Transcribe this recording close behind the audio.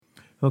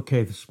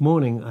Okay, this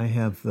morning I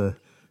have a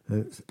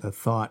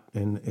thought,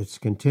 and it's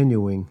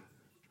continuing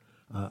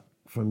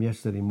from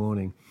yesterday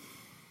morning.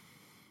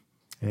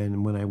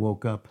 And when I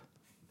woke up,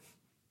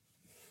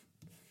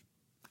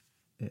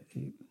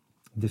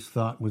 this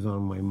thought was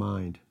on my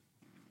mind,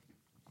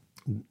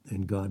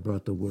 and God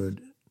brought the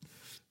word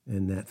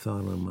and that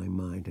thought on my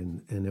mind.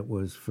 And it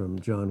was from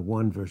John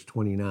 1, verse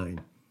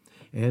 29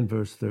 and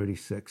verse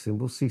 36. And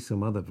we'll see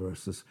some other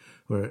verses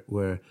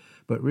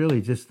but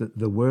really just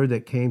the word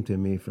that came to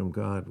me from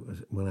God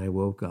was when I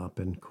woke up.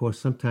 And of course,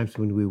 sometimes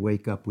when we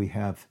wake up, we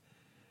have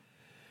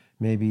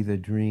maybe the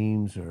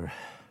dreams, or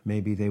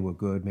maybe they were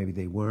good, maybe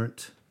they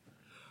weren't.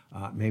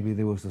 Maybe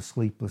there was a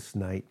sleepless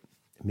night.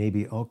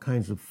 Maybe all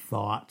kinds of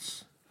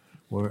thoughts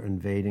were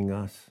invading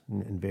us,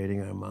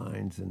 invading our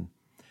minds,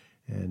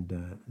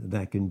 and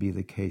that can be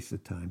the case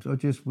at times. Or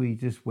we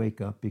just wake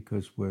up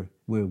because we're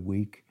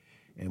weak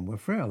and we're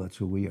frail. That's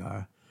who we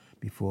are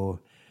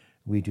before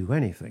we do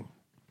anything.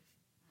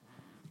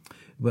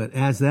 But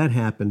as that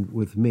happened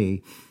with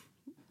me,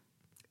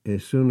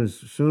 as soon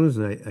as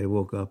I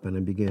woke up and I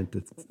began to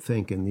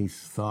think, and these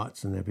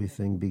thoughts and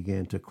everything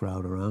began to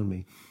crowd around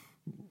me,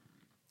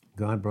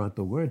 God brought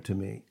the word to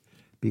me,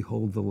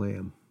 behold the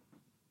Lamb.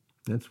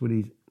 That's what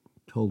he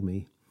told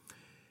me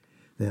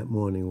that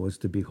morning, was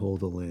to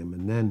behold the Lamb.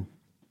 And then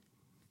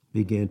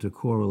began to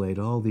correlate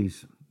all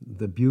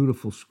the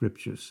beautiful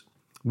scriptures.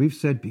 We've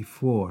said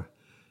before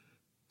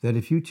that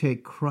if you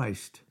take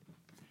Christ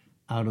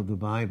out of the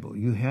Bible,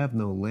 you have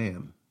no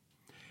Lamb.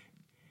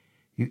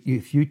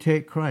 If you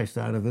take Christ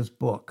out of this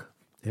book,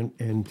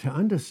 and to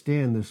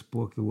understand this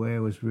book the way I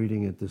was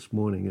reading it this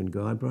morning, and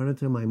God brought it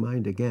to my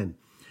mind again,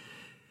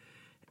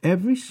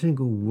 every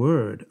single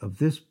word of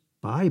this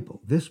Bible,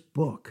 this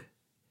book,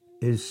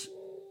 is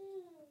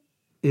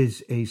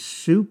a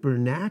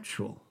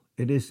supernatural.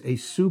 It is a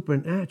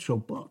supernatural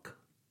book.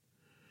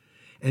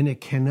 And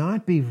it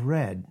cannot be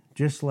read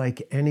just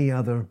like any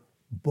other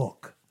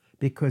book,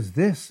 because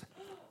this,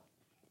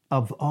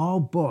 of all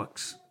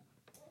books,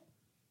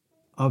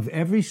 of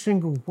every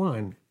single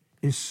one,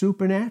 is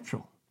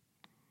supernatural.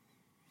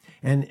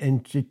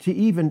 And to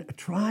even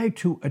try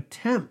to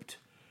attempt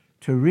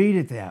to read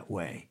it that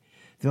way,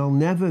 there'll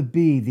never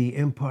be the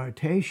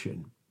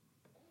impartation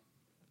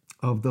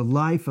of the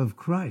life of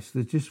Christ.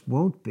 There just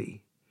won't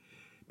be.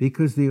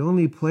 Because the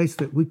only place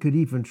that we could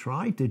even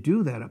try to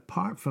do that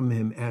apart from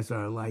him as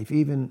our life,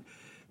 even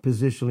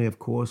positionally, of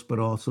course, but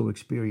also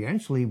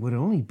experientially, would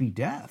only be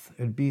death.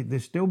 There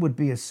still would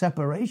be a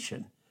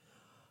separation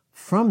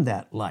from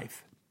that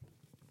life.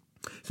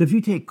 So if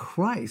you take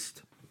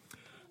Christ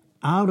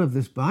out of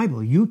this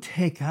Bible, you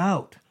take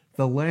out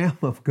the Lamb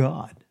of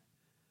God.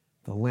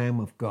 The Lamb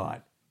of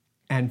God.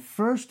 And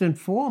first and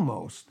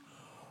foremost,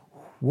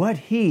 what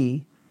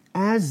he,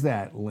 as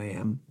that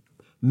Lamb,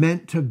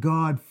 meant to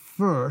God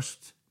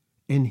first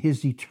in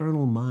his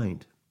eternal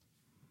mind.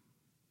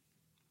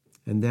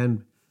 And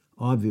then,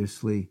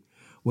 obviously,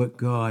 what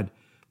God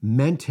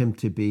meant him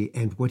to be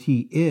and what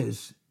he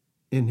is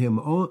in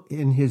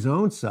his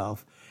own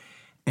self,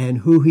 and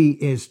who he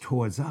is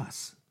towards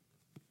us.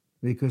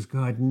 Because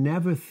God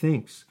never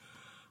thinks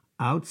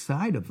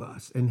outside of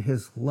us in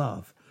his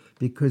love,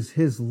 because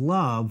his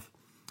love,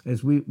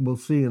 as we will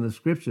see in the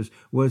scriptures,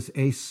 was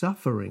a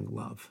suffering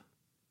love.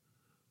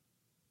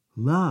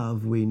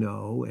 Love, we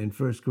know, in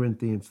 1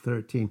 Corinthians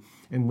 13.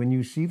 And when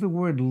you see the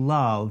word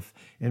love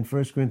in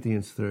 1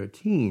 Corinthians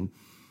 13,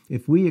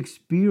 if we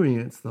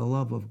experience the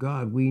love of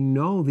God, we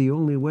know the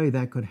only way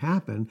that could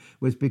happen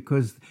was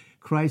because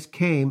Christ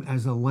came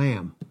as a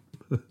lamb.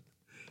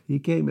 He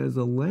came as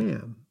a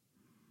lamb.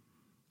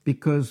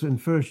 Because in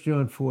 1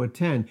 John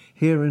 4:10,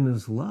 herein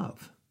is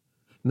love.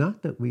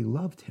 Not that we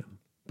loved him,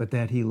 but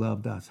that he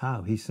loved us.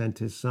 How? He sent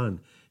his son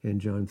in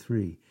John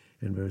 3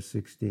 and verse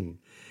 16.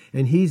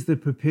 And he's the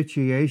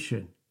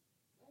propitiation.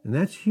 And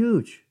that's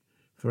huge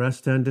for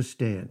us to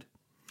understand.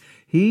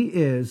 He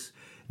is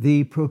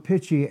the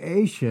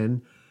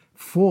propitiation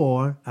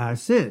for our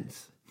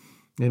sins.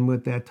 And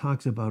what that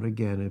talks about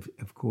again,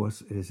 of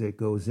course, is it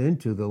goes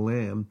into the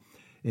Lamb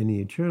in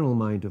the eternal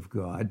mind of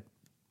God,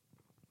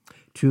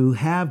 to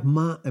have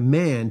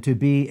man to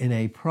be in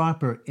a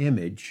proper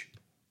image.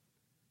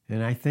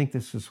 And I think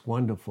this is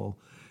wonderful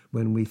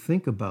when we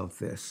think about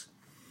this.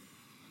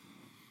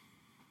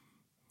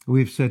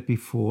 We've said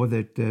before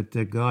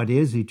that God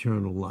is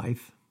eternal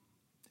life.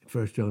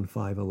 1 John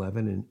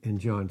 5:11 and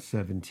John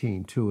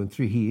 17:2 and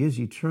 3. He is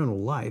eternal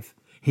life.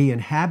 He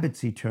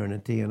inhabits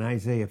eternity in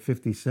Isaiah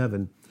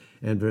 57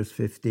 and verse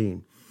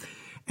 15.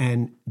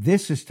 And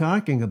this is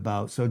talking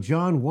about, so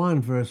John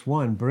 1 verse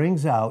 1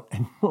 brings out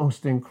a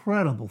most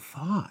incredible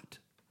thought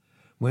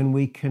when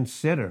we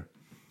consider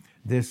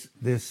this,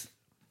 I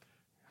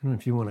don't know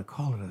if you want to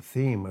call it a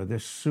theme, or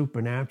this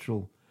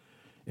supernatural,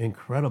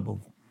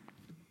 incredible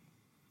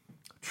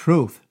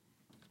truth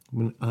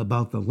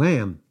about the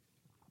Lamb.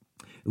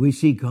 We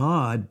see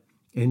God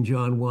in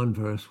John 1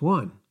 verse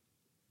 1.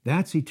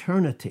 That's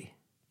eternity.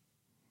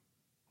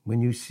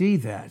 When you see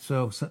that.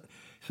 So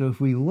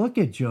if we look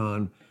at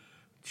John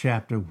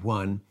chapter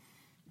 1,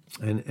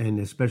 and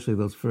especially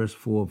those first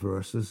 4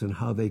 verses and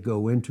how they go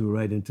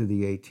right into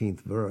the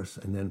 18th verse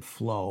and then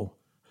flow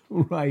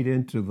right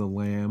into the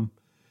Lamb,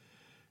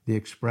 the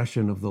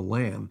expression of the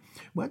Lamb.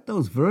 What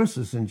those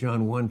verses in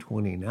John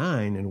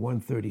 1:29 and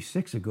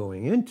 1:36 are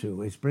going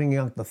into is bringing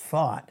out the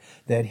thought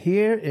that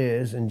here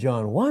is, in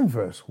John 1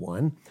 verse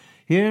 1,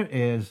 here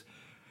is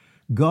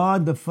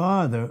God the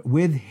Father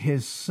with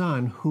his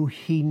Son, who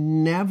he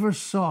never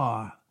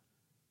saw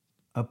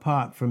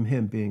apart from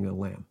him being a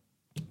lamb.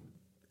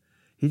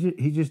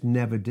 He just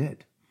never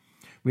did.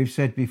 We've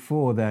said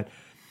before that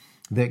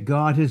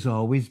God has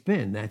always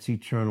been. That's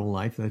eternal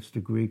life. That's the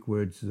Greek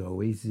word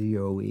zoe,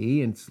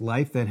 Z-O-E. And it's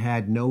life that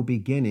had no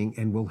beginning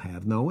and will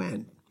have no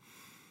end.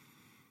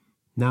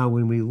 Now,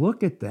 when we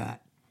look at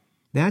that,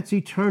 that's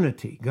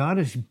eternity. God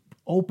is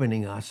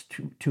opening us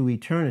to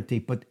eternity.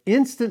 But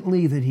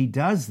instantly that he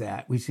does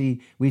that, we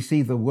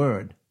see the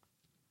Word.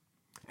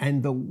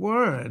 And the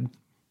Word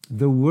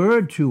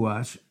to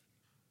us,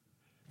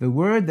 the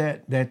Word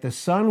that the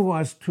Son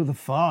was to the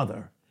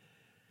Father,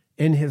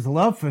 in his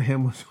love for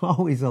him, was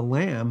always a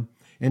lamb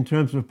in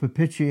terms of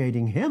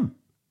propitiating him.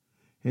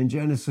 In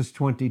Genesis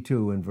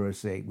 22 and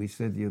verse 8, we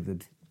said the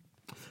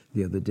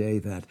other day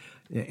that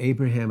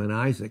Abraham and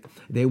Isaac,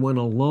 they went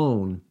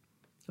alone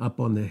up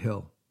on the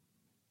hill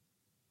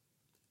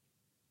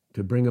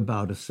to bring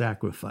about a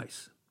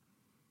sacrifice.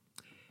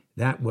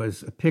 That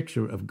was a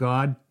picture of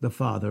God the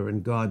Father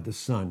and God the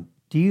Son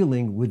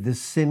dealing with the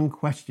sin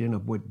question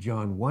of what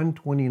John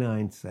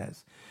 1:29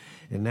 says.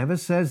 It never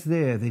says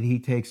there that he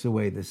takes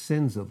away the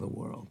sins of the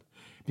world,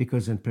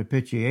 because in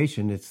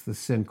propitiation, it's the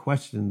sin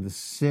question,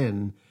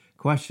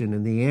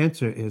 and the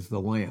answer is the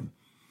Lamb.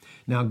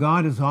 Now,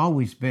 God has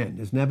always been.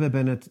 There's never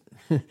been a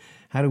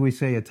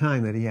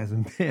time that he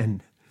hasn't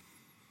been,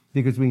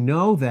 because we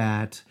know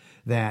that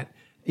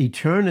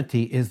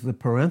eternity is the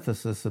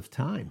parenthesis of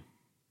time.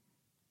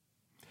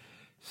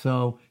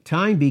 So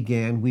time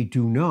began, we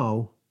do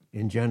know,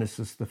 in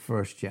Genesis, the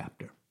first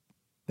chapter.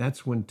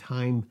 That's when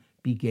time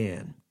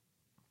began.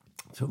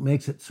 So it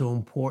makes it so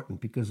important,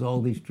 because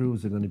all these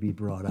truths are going to be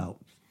brought out.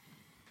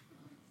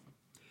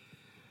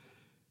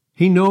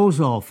 He knows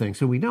all things.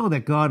 So we know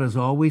that God has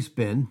always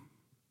been.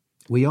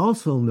 We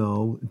also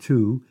know,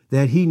 too,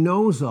 that he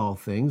knows all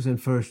things in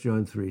 1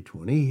 John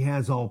 3:20. He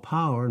has all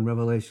power in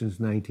Revelations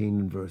 19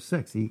 and verse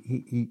 6.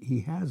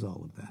 He has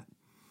all of that.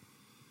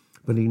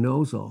 But he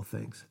knows all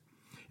things.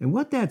 And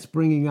what that's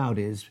bringing out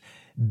is,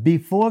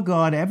 before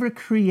God ever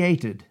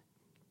created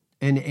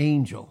an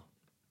angel,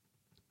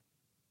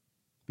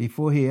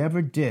 before he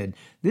ever did,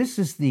 this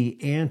is the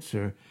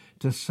answer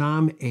to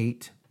Psalm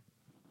 8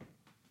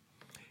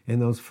 in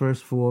those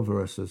first 4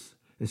 verses,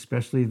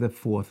 especially the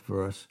 4th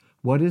verse.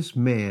 What is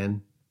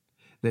man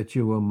that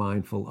you are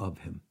mindful of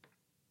him?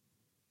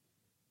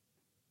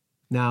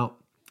 Now,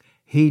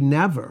 he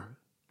never,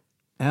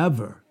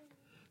 ever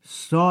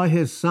saw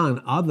his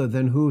Son other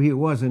than who he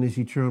was in his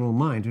eternal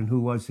mind. And who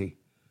was he?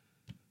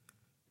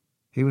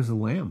 He was a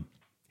lamb.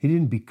 He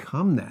didn't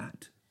become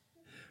that.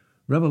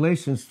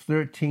 Revelations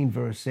 13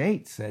 verse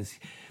 8 says,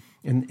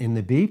 in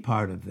the B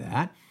part of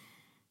that,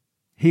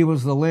 he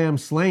was the lamb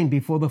slain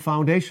before the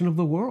foundation of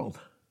the world.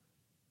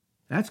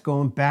 That's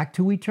going back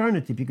to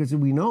eternity, because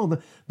we know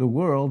the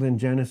world in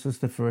Genesis,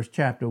 the first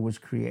chapter, was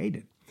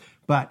created.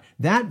 But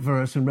that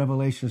verse in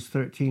Revelations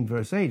 13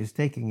 verse 8 is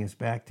taking us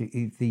back to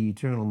the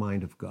eternal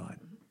mind of God.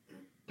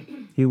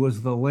 He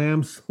was the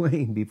lamb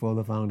slain before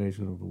the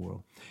foundation of the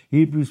world.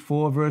 Hebrews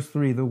 4 verse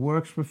 3, the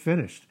works were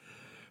finished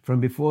from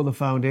before the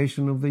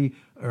foundation of the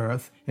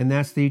earth, and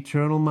that's the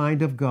eternal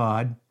mind of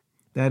God.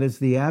 That is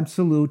the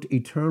absolute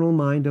eternal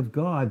mind of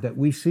God that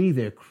we see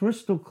there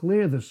crystal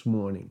clear this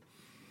morning.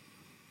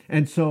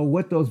 And so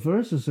what those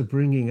verses are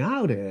bringing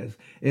out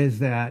is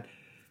that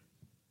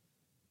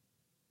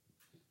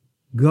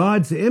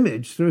God's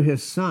image through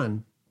his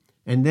Son,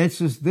 and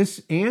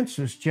this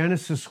answers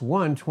Genesis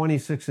 1,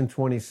 26 and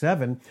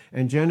 27,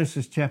 and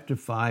Genesis chapter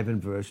 5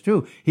 and verse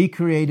 2. He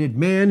created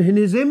man in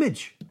his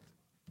image.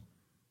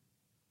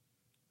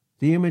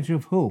 The image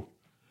of who?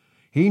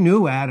 He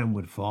knew Adam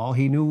would fall.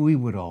 He knew we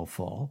would all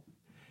fall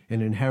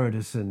and inherit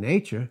a sin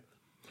nature.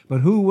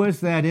 But who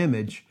was that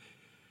image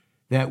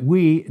that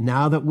we,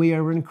 now that we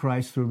are in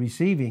Christ through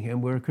receiving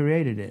him, we're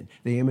created in?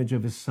 The image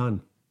of his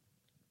Son.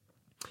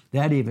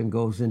 That even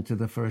goes into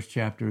the first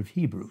chapter of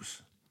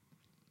Hebrews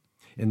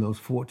in those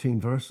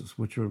 14 verses,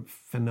 which are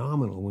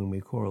phenomenal when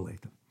we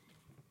correlate them.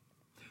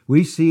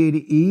 We see it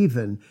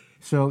even.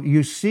 So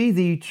you see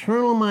the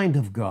eternal mind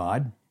of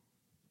God.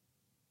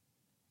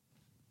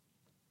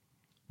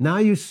 Now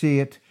you see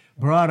it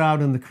brought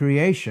out in the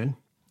creation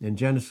in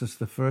Genesis,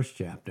 the first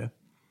chapter.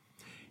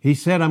 He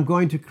said, I'm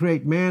going to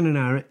create man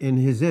in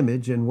his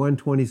image in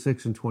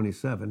 1:26 and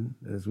 27,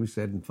 as we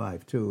said in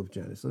 5:2 of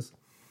Genesis.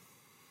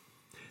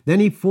 Then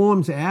he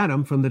forms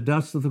Adam from the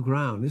dust of the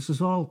ground. This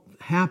is all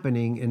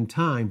happening in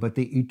time, but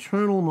the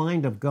eternal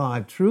mind of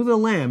God through the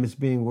Lamb is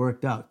being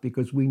worked out,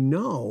 because we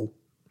know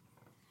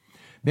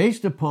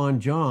based upon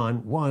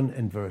John 1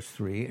 and verse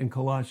 3 and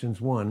Colossians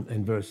 1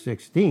 and verse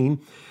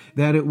 16,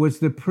 that it was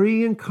the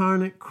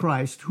pre-incarnate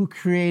Christ who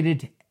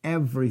created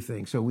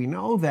everything. So we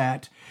know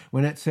that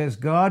when it says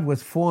God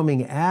was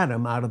forming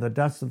Adam out of the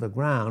dust of the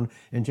ground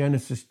in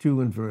Genesis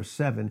 2 and verse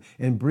 7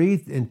 and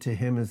breathed into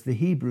him, as the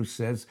Hebrew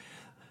says,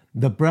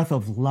 the breath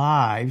of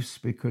lives,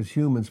 because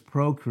humans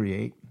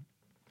procreate,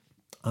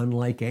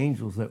 unlike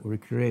angels that were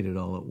created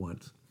all at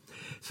once.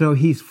 So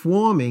he's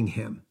forming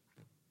him.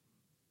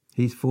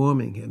 He's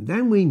forming him.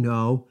 Then we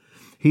know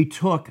he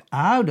took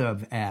out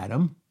of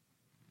Adam,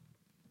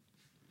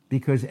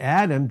 because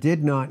Adam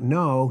did not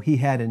know he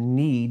had a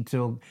need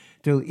till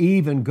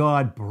even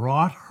God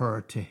brought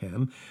her to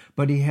him,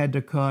 but he had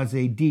to cause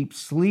a deep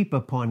sleep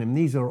upon him.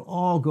 These are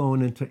all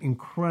going into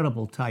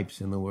incredible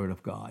types in the Word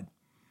of God.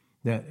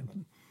 That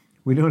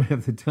we don't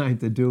have the time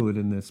to do it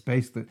in the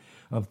space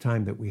of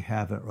time that we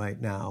have it right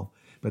now.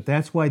 But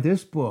that's why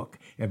this book,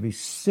 every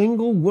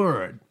single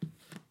word,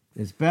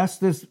 as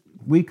best as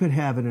we could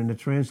have it in a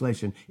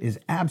translation, is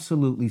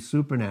absolutely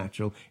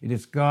supernatural. It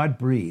is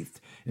God-breathed.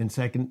 In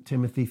 2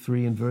 Timothy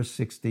 3 and verse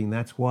 16,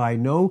 that's why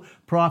no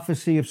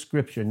prophecy of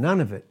Scripture,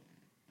 none of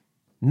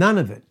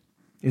it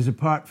is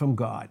apart from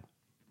God,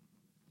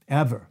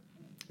 ever.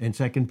 In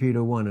 2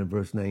 Peter 1 and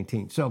verse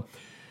 19. So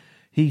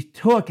he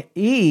took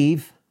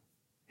Eve,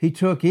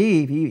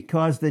 he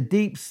caused a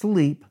deep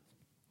sleep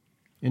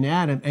in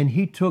Adam, and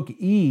he took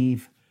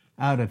Eve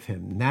out of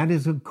him. And that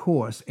is, of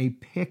course, a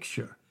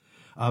picture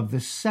of the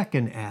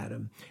second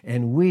Adam,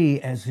 and we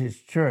as his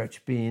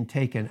church being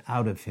taken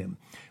out of him.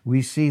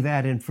 We see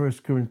that in 1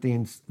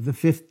 Corinthians, the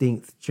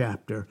 15th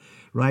chapter,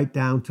 right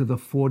down to the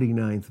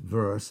 49th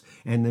verse,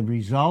 and the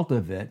result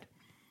of it,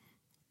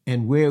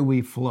 and where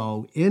we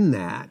flow in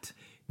that,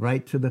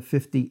 right to the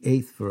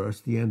 58th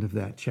verse, the end of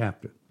that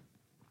chapter.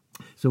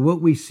 So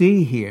what we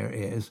see here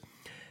is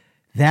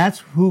that's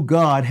who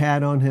God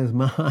had on his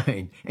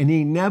mind, and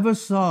he never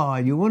saw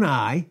you and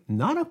I,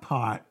 not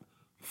apart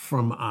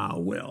from our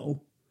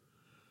will.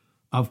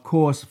 Of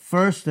course,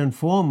 first and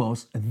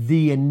foremost,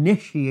 the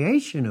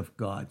initiation of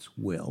God's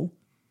will,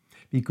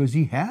 because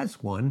he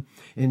has one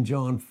in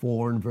John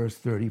 4 and verse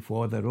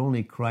 34 that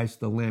only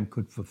Christ the Lamb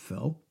could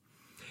fulfill.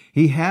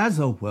 He has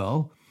a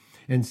will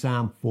in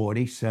Psalm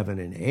 47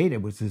 and 8.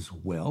 It was his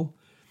will.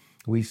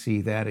 We see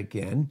that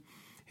again.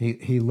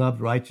 He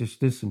loved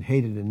righteousness and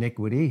hated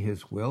iniquity.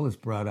 His will is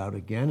brought out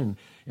again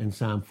in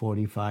Psalm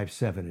 45,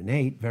 7 and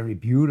 8, very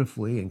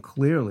beautifully and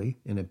clearly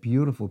in a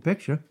beautiful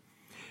picture.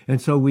 And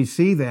so we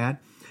see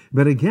that.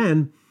 But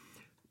again,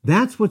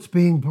 that's what's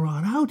being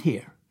brought out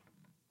here.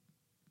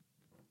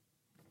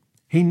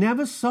 He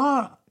never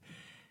saw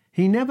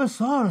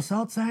us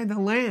outside the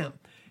Lamb.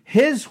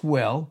 His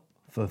will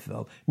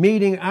fulfilled,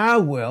 meeting our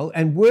will,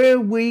 and were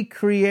we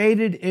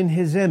created in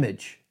his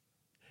image?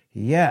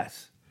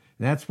 Yes.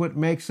 That's what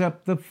makes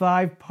up the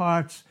 5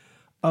 parts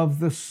of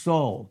the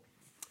soul.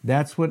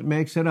 That's what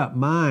makes it up.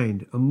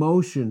 Mind,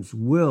 emotions,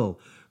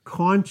 will,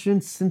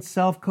 conscience, and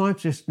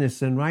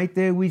self-consciousness. And right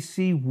there we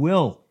see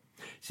will.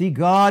 See,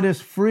 God is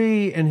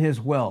free in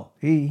his will.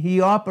 He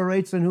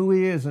operates in who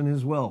he is in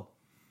his will.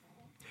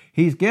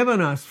 He's given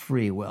us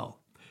free will.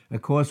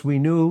 Of course, we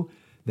knew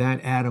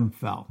that Adam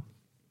fell.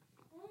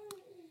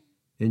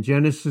 In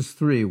Genesis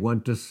 3,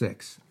 1 to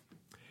 6,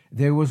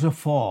 there was a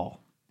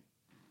fall.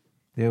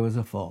 There was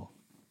a fall.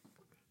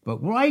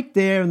 But right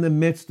there in the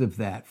midst of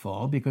that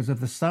fall, because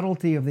of the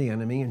subtlety of the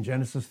enemy in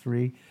Genesis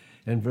 3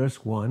 and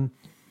verse 1,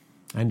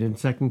 and in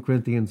 2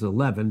 Corinthians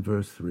 11,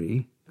 verse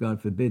 3,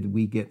 God forbid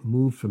we get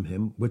moved from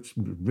him, which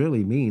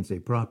really means a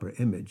proper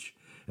image.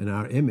 And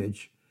our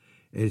image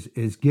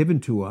is given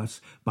to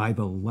us by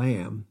the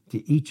Lamb,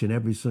 to each and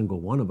every single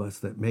one of us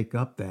that make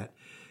up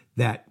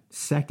that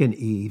second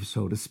Eve,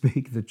 so to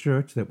speak, the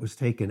church that was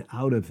taken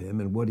out of him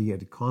and what he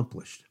had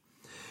accomplished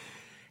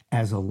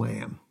as a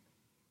lamb.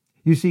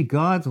 You see,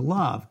 God's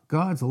love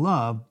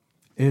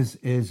is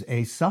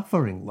a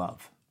suffering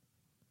love.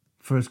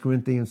 1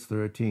 Corinthians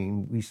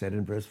 13, we said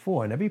in verse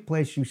 4, and every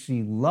place you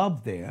see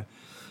love there,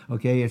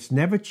 okay, it's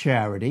never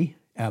charity,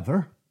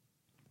 ever.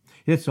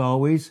 It's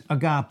always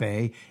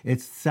agape.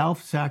 It's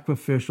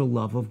self-sacrificial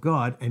love of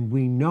God, and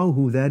we know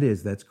who that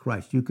is. That's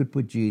Christ. You could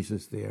put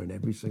Jesus there in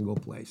every single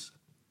place.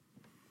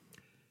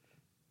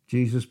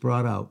 Jesus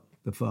brought out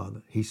the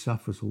Father. He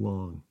suffers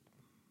along,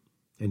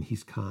 and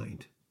he's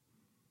kind.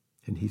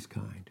 And he's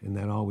kind. And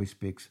that always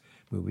speaks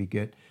where we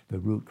get the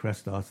root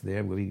Christos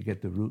there, where we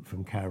get the root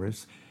from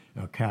charis,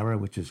 chara,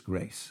 which is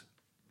grace.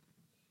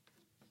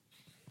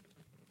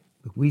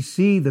 But we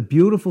see the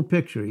beautiful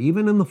picture,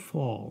 even in the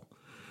fall.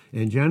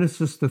 In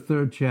Genesis, the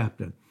 3rd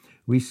chapter,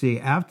 we see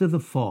after the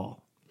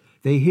fall,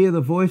 they hear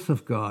the voice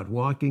of God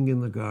walking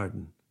in the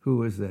garden.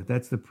 Who is that?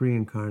 That's the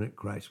pre-incarnate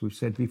Christ. We've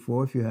said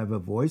before, if you have a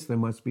voice, there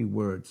must be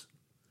words.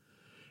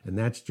 And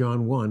that's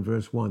John 1,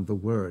 verse 1, the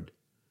Word.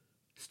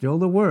 Still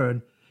the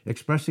Word,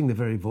 expressing the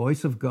very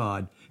voice of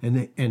God,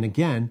 and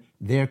again,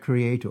 their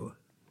Creator.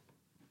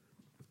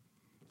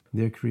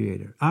 Their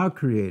Creator. Our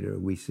Creator,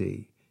 we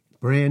see,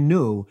 brand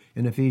new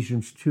in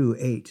Ephesians 2,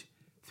 8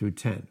 through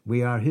 10.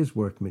 We are his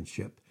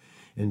workmanship,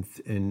 in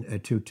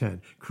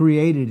 2:10.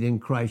 Created in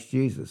Christ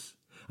Jesus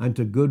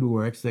unto good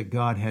works that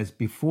God has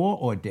before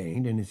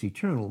ordained in his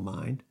eternal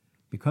mind,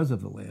 because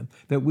of the Lamb,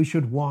 that we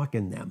should walk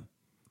in them.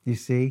 You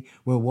see,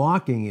 we're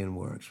walking in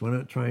works. We're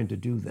not trying to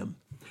do them.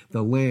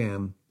 The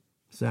Lamb,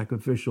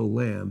 sacrificial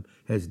Lamb,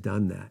 has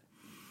done that.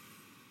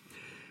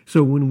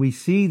 So when we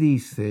see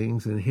these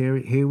things, and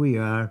here we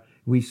are,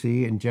 we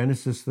see in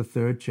Genesis, the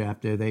 3rd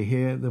chapter, they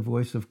hear the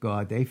voice of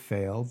God. They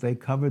failed. They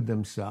covered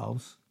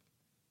themselves.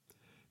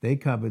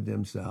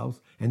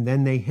 And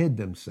then they hid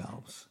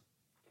themselves.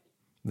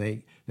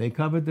 They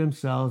covered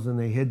themselves and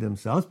they hid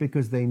themselves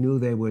because they knew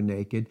they were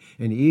naked.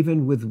 And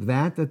even with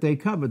that they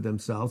covered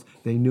themselves,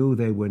 they knew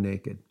they were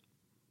naked.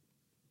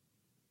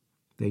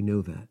 They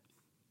knew that.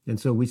 And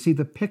so we see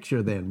the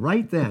picture then,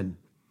 right then,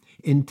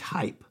 in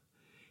type.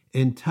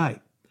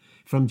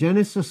 From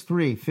Genesis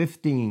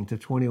 3:15 to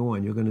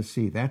 21, you're going to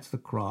see that's the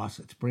cross.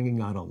 It's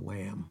bringing out a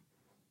lamb.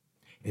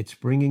 It's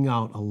bringing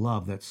out a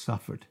love that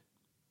suffered.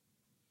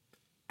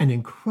 An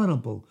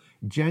incredible,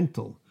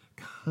 gentle,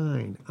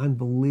 kind,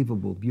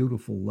 unbelievable,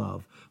 beautiful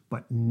love,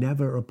 but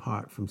never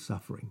apart from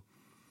suffering.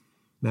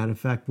 Matter of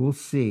fact, we'll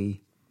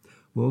see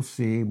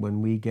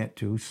when we get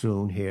to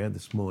soon here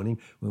this morning,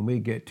 when we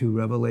get to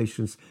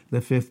Revelations, the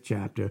 5th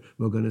chapter,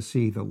 we're going to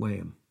see the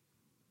Lamb.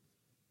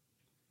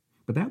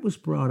 But that was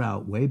brought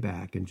out way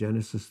back in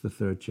Genesis, the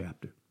 3rd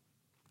chapter,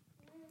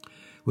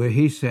 where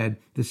he said,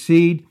 the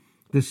seed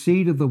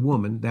of the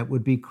woman, that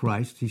would be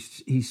Christ,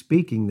 he's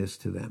speaking this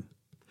to them.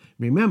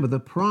 Remember, the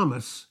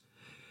promise,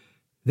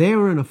 they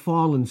were in a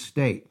fallen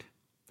state.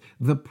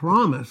 The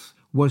promise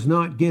was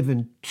not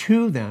given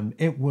to them,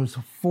 it was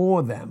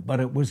for them, but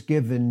it was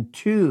given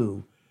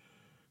to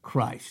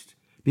Christ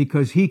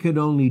because he could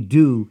only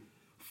do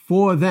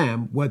for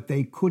them what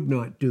they could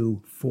not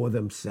do for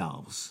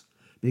themselves,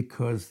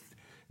 because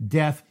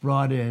death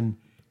brought in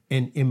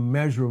an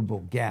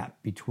immeasurable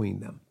gap between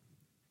them.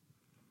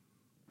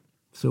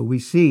 So we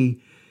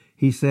see,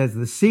 he says,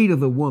 the seed of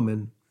the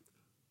woman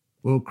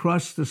will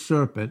crush the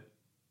serpent.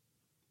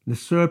 The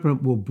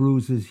serpent will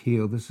bruise his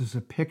heel. This is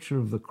a picture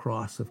of the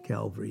cross of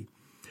Calvary,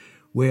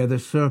 where the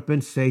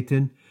serpent,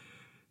 Satan,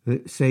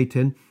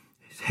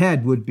 his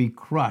head would be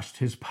crushed,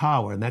 his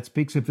power, and that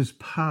speaks of his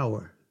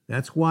power.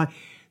 That's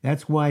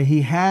why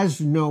he has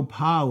no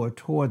power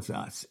towards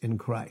us in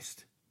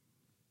Christ.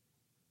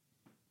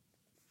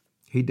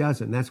 He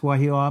doesn't. That's why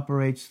he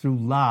operates through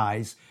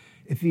lies.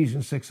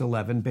 Ephesians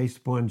 6:11, based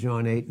upon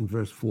John 8 and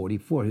verse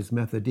 44. His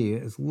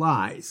methodia is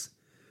lies.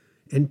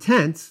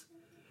 Intense,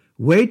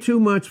 way too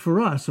much for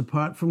us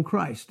apart from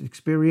Christ,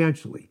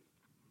 experientially.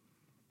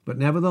 But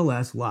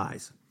nevertheless,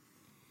 lies.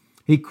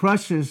 He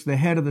crushes the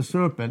head of the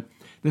serpent.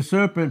 The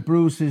serpent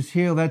bruised his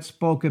heel. That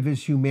spoke of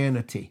his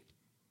humanity.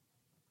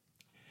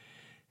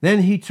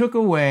 Then he took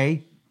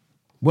away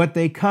what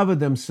they covered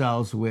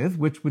themselves with,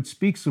 which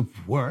speaks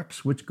of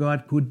works, which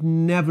God could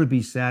never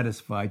be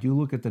satisfied. You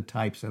look at the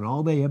types, and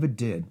all they ever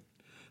did,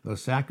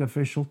 those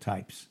sacrificial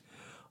types,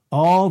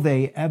 all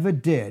they ever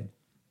did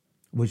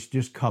was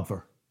just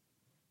cover.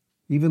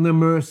 Even the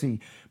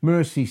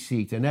mercy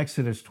seat in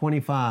Exodus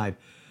 25,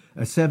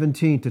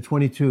 17 to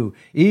 22,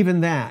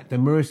 even that, the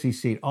mercy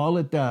seat, all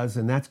it does,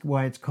 and that's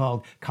why it's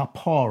called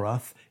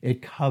kaporath,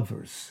 it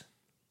covers.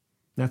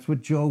 That's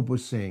what Job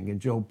was saying in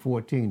Job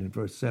 14 and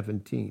verse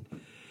 17.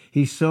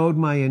 He sewed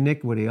my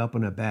iniquity up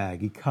in a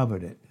bag. He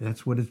covered it. And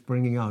that's what it's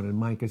bringing out in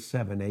Micah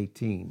 7,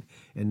 18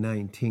 and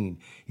 19.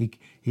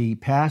 He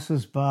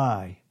passes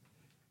by.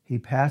 He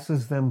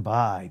passes them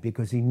by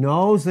because he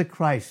knows that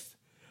Christ,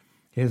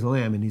 his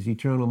Lamb, in his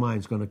eternal mind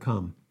is going to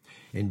come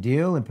and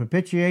deal and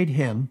propitiate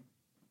him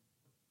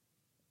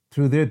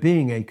through there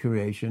being a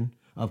creation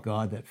of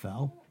God that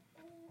fell.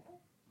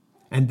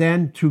 And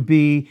then to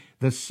be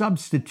the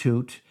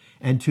substitute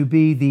and to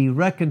be the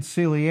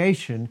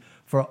reconciliation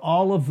for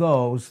all of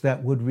those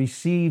that would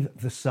receive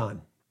the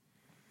Son.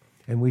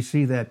 And we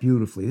see that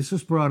beautifully. This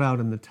is brought out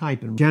in the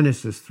type in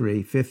Genesis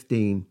 3,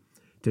 15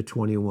 to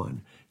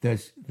 21. That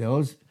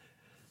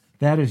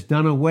is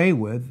done away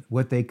with,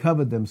 what they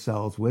covered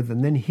themselves with,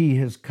 and then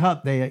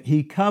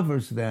he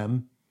covers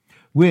them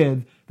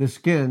with the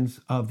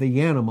skins of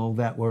the animal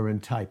that were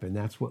in type. And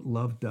that's what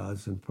love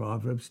does in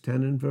Proverbs 10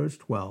 and verse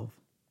 12.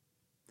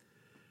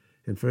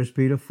 In 1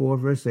 Peter 4,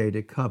 verse 8,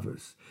 it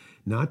covers.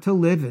 Not to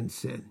live in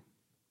sin,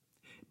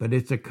 but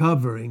it's a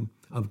covering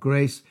of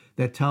grace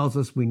that tells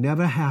us we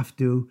never have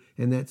to,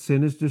 and that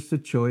sin is just a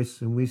choice.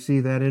 And we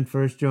see that in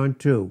 1 John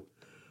 2,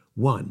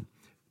 1,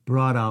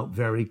 brought out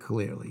very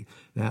clearly.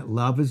 That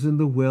love is in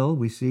the will.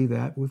 We see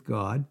that with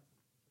God.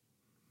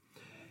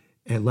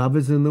 And love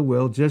is in the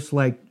will, just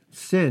like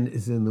sin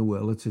is in the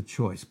will. It's a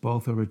choice.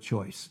 Both are a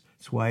choice.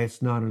 That's why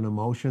it's not an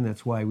emotion.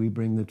 That's why we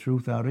bring the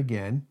truth out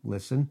again.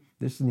 Listen,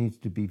 this needs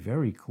to be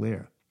very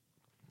clear.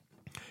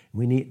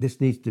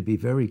 This needs to be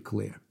very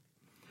clear.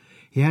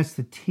 He has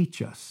to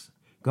teach us.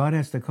 God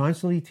has to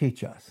constantly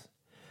teach us.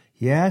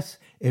 Yes,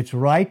 it's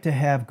right to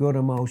have good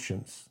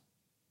emotions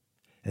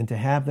and to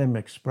have them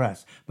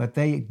expressed, but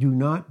they do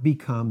not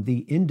become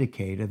the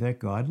indicator that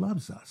God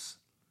loves us.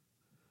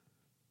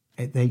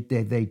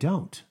 They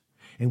don't.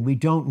 And we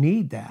don't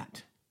need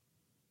that.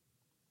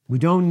 We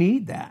don't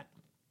need that.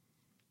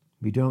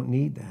 We don't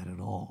need that at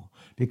all.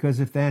 Because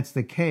if that's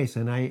the case,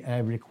 and I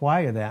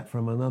require that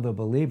from another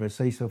believer,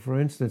 so for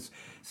instance,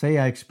 say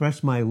I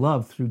express my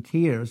love through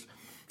tears,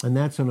 and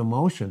that's an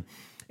emotion.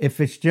 If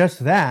it's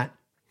just that,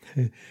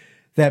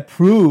 that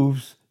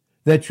proves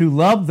that you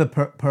love the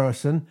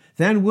person,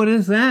 then what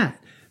is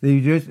that?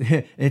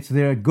 It's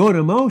their good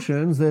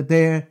emotions that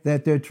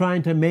they're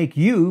trying to make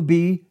you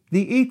be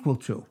the equal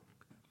to.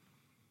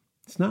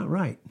 It's not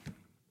right.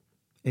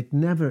 It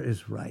never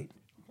is right.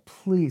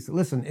 Please,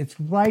 listen, it's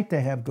right to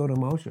have good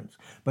emotions.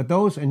 But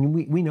those, and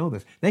we know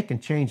this, they can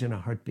change in a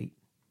heartbeat.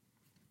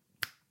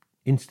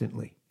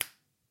 Instantly.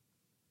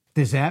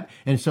 Does that,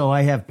 and so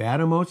I have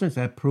bad emotions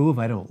that prove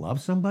I don't love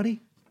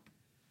somebody?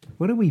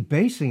 What are we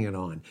basing it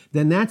on?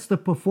 Then that's the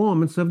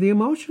performance of the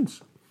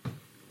emotions.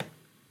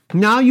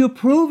 Now you've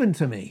proven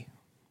to me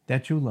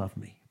that you love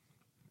me.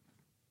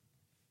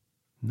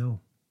 No.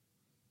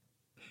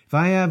 If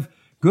I have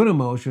good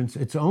emotions,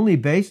 it's only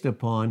based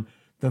upon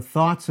the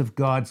thoughts of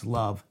God's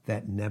love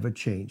that never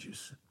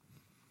changes.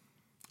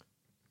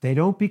 They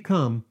don't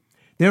become,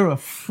 they're a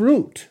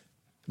fruit.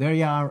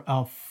 They are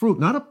a fruit,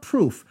 not a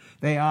proof.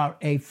 They are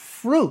a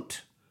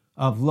fruit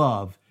of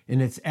love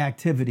in its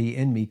activity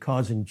in me,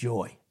 causing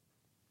joy.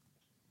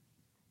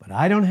 But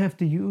I don't have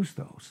to use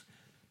those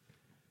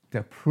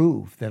to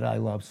prove that I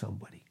love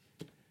somebody.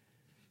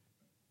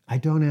 I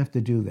don't have to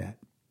do that.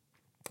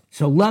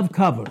 So love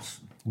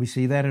covers. We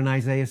see that in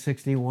Isaiah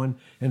 61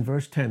 and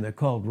verse 10. They're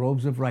called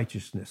robes of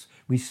righteousness.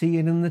 We see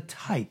it in the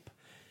type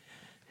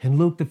in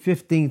Luke the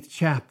 15th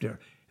chapter,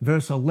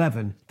 verse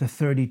 11 to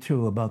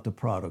 32 about the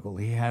prodigal.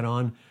 He had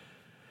on,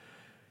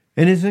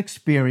 in his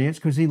experience,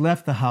 because he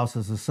left the house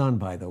as a son,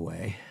 by the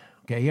way.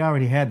 Okay, he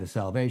already had the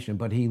salvation,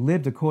 but he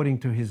lived according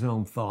to his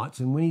own thoughts.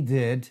 And when he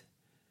did,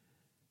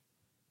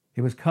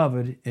 he was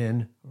covered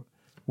in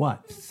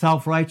what?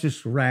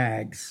 Self-righteous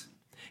rags.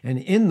 And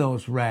in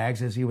those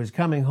rags, as he was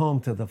coming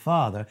home to the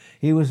Father,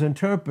 he was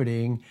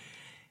interpreting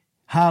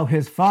how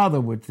his Father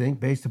would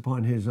think based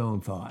upon his own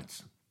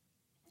thoughts.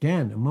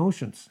 Again,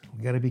 emotions.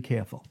 We got to be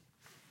careful.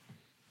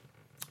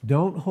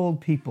 Don't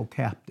hold people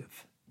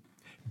captive.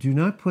 Do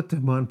not put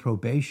them on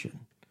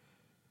probation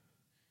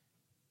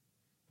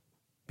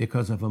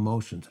because of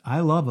emotions.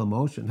 I love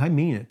emotions. I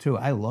mean it too.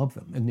 I love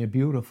them, and they're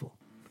beautiful.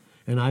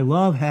 And I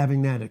love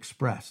having that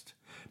expressed.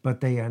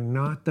 But they are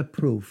not the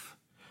proof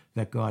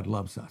that God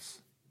loves us.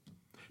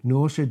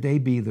 Nor should they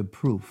be the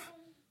proof.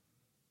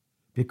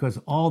 Because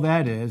all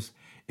that is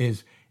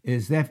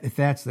that if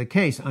that's the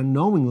case,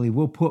 unknowingly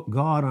we'll put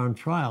God on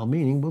trial,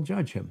 meaning we'll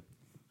judge him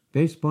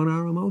based upon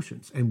our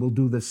emotions, and we'll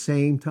do the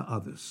same to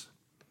others.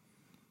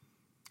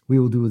 We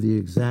will do the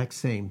exact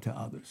same to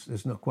others.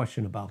 There's no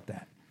question about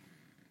that.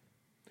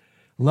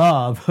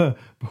 Love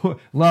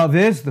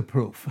is the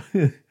proof.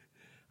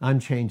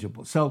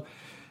 Unchangeable. So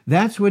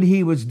that's what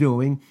he was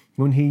doing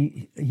when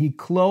he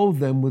clothed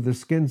them with the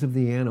skins of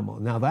the animal.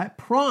 Now that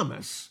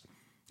promise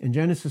in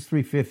Genesis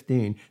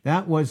 3:15,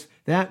 that was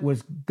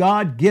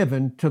God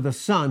given to the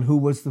Son, who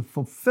was the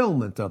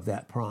fulfillment of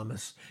that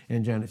promise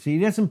in Genesis. He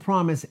doesn't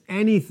promise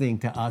anything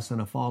to us in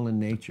a fallen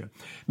nature.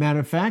 Matter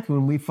of fact,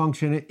 when we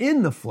function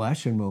in the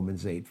flesh in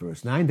Romans 8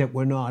 verse 9 that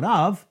we're not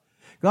of,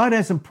 God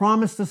hasn't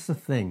promised us a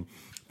thing.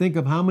 Think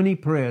of how many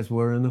prayers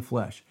were in the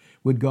flesh.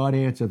 Would God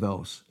answer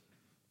those?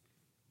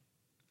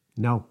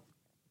 No.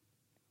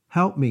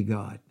 Help me,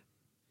 God.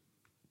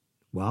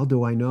 Well,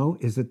 do I know?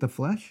 Is it the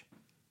flesh?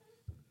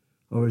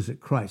 Or is it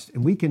Christ?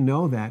 And we can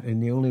know that,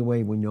 and the only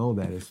way we know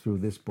that is through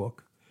this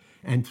book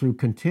and through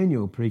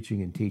continual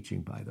preaching and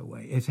teaching, by the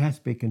way. It has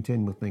to be a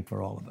continual thing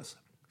for all of us.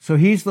 So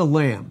he's the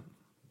Lamb.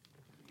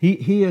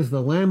 He is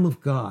the Lamb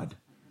of God.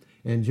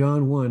 And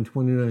John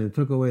 1:29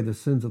 took away the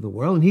sins of the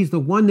world. And he's the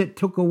one that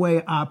took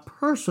away our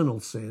personal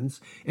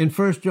sins in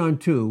 1 John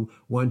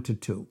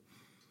 2:1-2.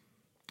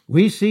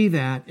 We see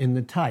that in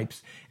the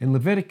types in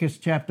Leviticus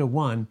chapter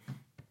 1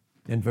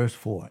 and verse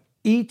 4.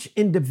 Each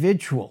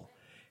individual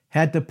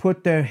had to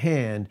put their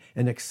hand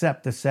and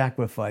accept the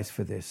sacrifice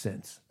for their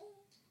sins.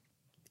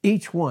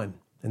 Each one.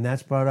 And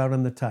that's brought out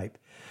in the type.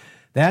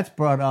 That's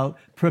brought out.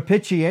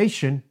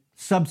 Propitiation,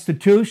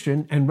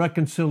 substitution, and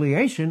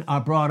reconciliation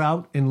are brought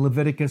out in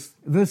Leviticus,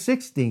 the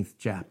 16th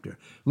chapter.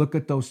 Look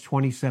at those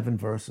 27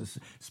 verses,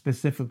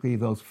 specifically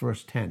those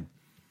first 10.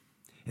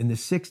 In the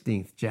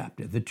 16th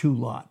chapter, the two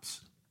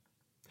lots.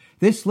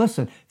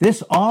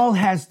 This all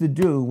has to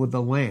do with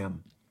the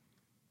Lamb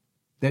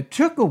that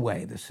took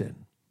away the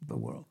sin of the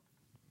world.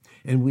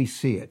 And we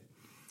see it.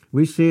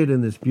 We see it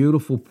in this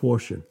beautiful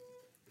portion.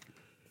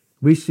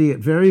 We see it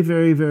very,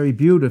 very, very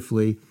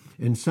beautifully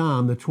in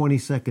Psalm, the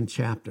 22nd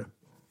chapter.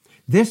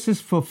 This is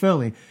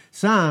fulfilling.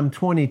 Psalm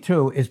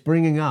 22 is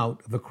bringing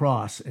out the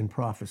cross in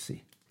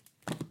prophecy.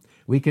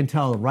 We can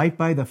tell right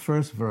by the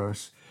first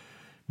verse.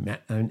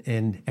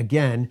 And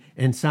again,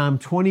 in Psalm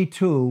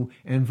 22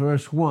 and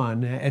verse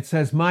 1, it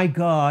says, my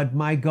God,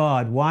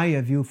 why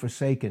have you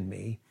forsaken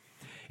me?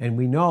 And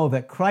we know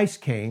that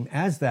Christ came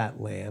as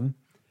that Lamb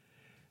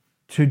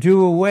to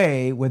do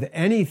away with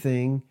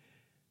anything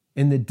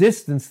in the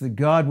distance that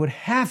God would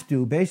have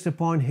to, based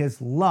upon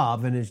his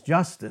love and his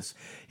justice,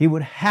 he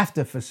would have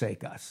to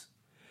forsake us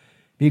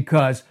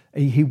because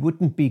he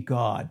wouldn't be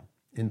God.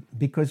 And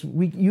because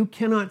you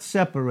cannot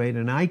separate,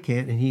 and I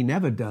can't, and he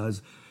never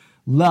does,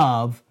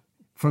 love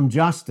from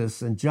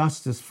justice and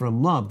justice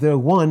from love. They're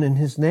one in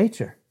his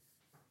nature.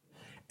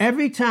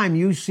 Every time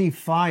you see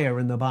fire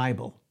in the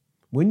Bible,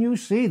 when you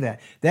see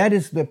that, that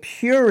is the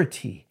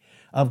purity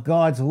of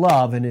God's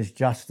love and his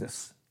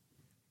justice.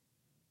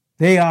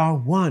 They are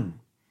one.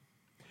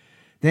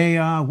 They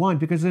are one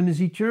because in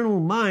his eternal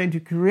mind to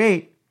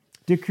create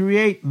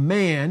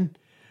man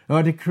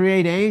or to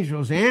create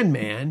angels and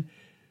man,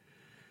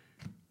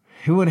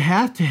 it would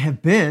have to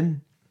have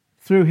been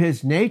through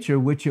his nature,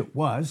 which it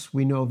was.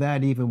 We know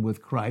that even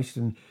with Christ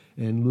in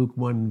Luke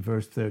 1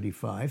 verse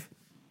 35,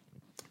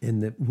 in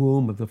the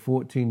womb of the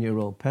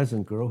 14-year-old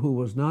peasant girl who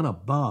was not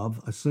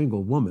above a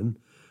single woman,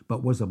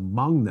 but was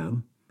among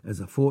them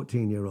as a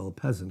 14-year-old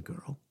peasant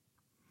girl,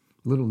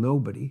 little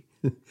nobody,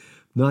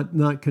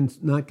 not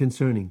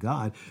concerning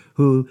God,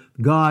 who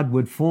God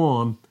would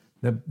form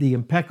the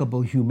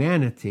impeccable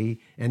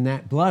humanity and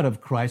that blood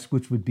of Christ,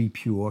 which would be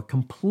pure,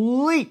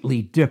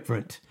 completely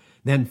different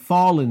than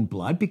fallen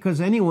blood,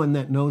 because anyone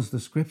that knows the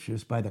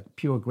scriptures by the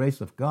pure grace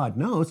of God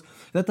knows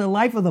that the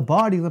life of the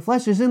body, the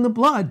flesh, is in the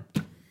blood.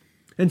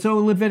 And so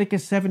in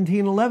Leviticus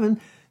 17:11,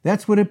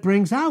 that's what it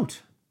brings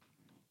out.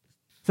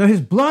 So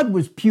his blood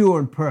was pure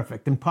and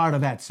perfect and part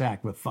of that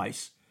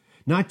sacrifice,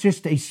 not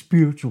just a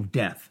spiritual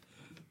death,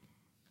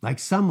 like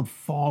some have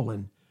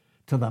fallen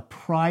to the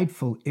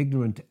prideful,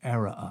 ignorant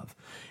error of.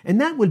 And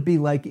that would be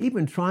like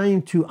even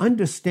trying to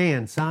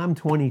understand Psalm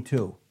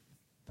 22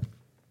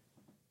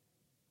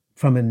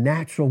 from a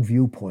natural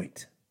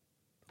viewpoint,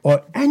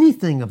 or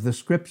anything of the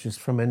scriptures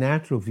from a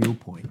natural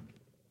viewpoint.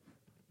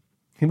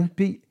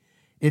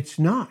 It's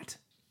not.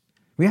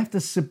 We have to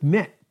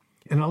submit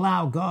and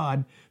allow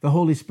God, the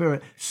Holy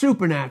Spirit,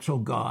 supernatural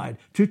God,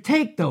 to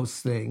take those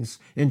things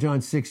in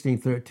John 16,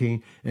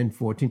 13, and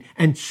 14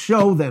 and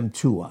show them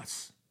to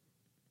us.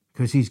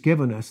 Because he's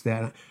given us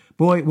that.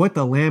 Boy, what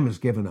the Lamb has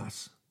given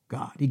us,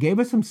 God. He gave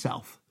us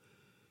himself.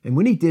 And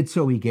when he did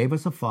so, he gave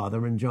us a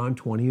Father in John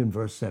 20 and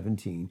verse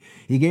 17.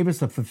 He gave us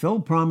the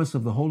fulfilled promise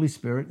of the Holy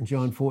Spirit in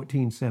John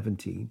 14,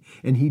 17.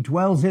 And he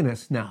dwells in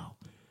us now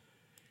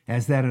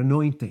as that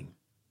anointing.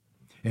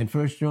 And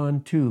 1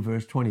 John 2,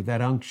 verse 20,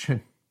 that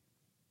unction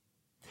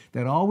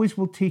that always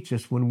will teach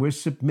us when we're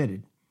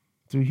submitted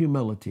through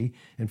humility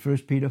in 1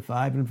 Peter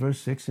 5 and verse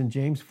 6 and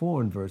James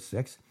 4 and verse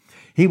 6.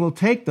 He will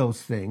take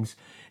those things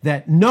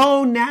that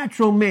no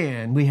natural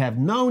man, we have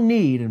no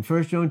need in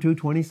 1 John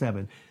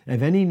 2:27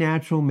 of any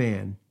natural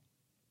man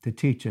to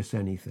teach us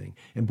anything.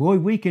 And boy,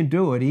 we can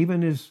do it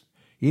even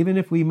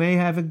if we may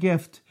have a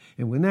gift.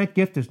 And when that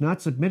gift is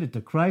not submitted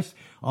to Christ,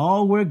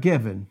 all we're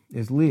given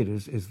as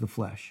leaders is the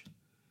flesh.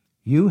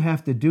 You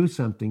have to do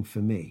something for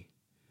me.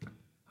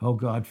 Oh,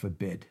 God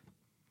forbid.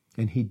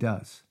 And he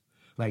does,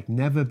 like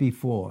never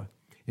before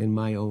in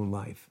my own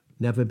life.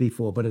 Never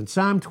before. But in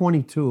Psalm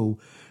 22,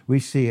 we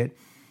see it,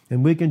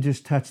 and we can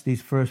just touch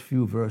these first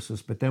few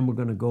verses, but then we're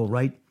going to go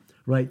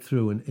right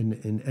through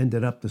and end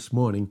it up this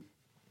morning.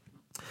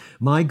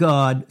 My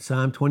God,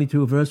 Psalm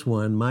 22, verse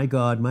 1, my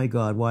God,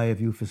 why have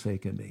you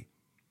forsaken me?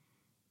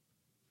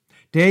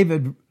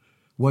 David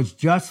was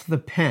just the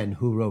pen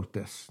who wrote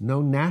this.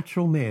 No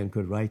natural man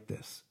could write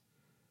this.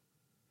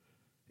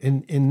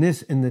 In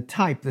the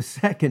type, the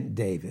second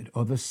David,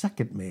 or the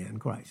second man,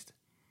 Christ.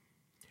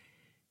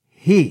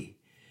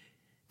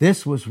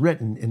 This was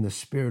written in the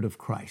Spirit of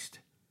Christ.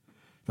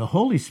 The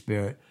Holy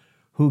Spirit,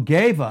 who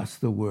gave us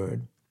the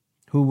Word,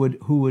 who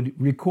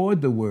would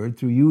record the Word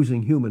through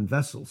using human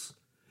vessels,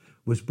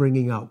 was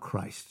bringing out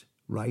Christ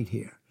right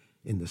here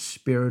in the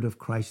Spirit of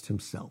Christ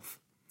himself.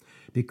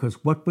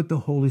 Because what would the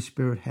Holy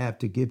Spirit have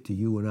to give to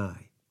you and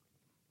I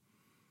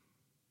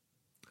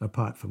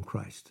apart from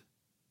Christ?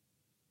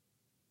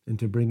 And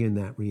to bring in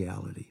that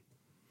reality.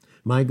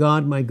 My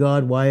God,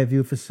 why have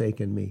you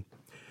forsaken me?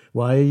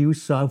 Why are you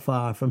so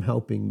far from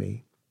helping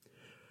me?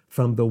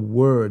 From the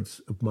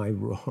words of my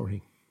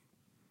roaring.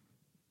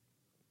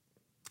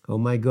 Oh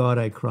my God,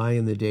 I cry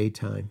in the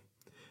daytime,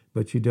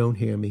 but you don't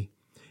hear me.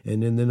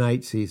 And in the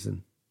night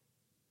season,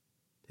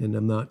 and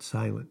I'm not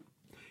silent.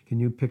 Can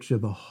you picture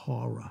the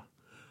horror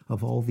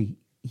of all the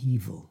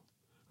evil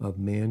of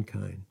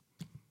mankind?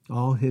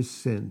 All his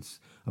sins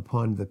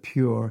upon the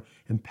pure,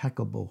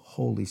 impeccable,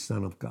 holy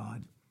Son of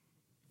God.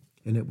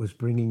 And it was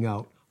bringing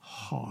out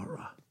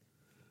horror.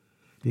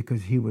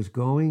 Because he was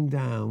going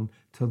down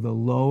to the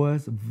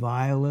lowest,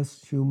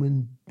 vilest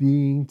human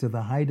being, to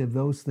the height of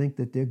those think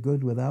that they're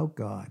good without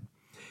God.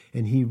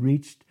 And he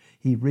reached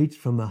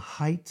from the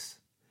heights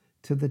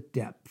to the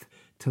depth,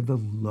 to the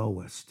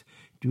lowest.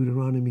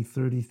 Deuteronomy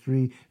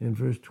 33 and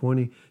verse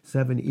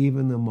 27,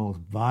 even the most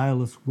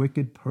vilest,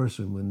 wicked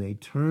person, when they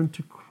turn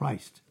to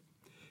Christ,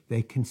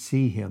 they can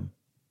see him,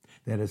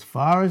 that as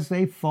far as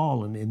they've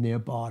fallen in their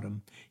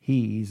bottom,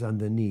 he's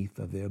underneath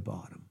of their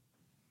bottom.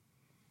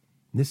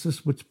 This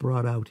is what's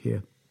brought out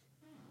here.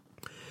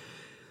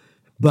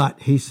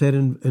 But, he said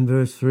in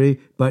verse 3,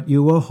 but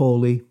you are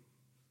holy.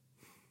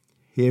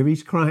 Here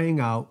he's crying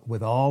out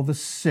with all the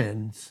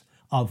sins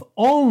of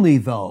only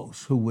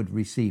those who would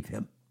receive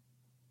him.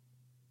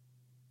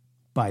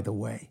 By the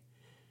way,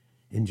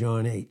 in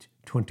John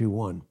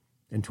 8:21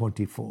 and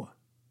 24.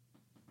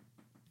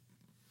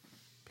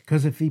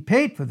 Because if he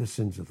paid for the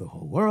sins of the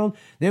whole world,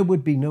 there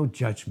would be no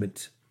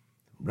judgment.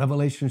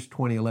 Revelations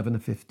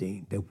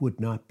 20:11-15, there would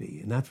not be.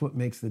 And that's what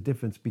makes the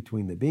difference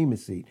between the Bema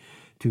seat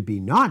to be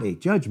not a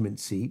judgment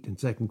seat in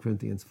 2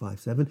 Corinthians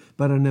 5:7,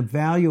 but an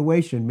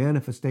evaluation,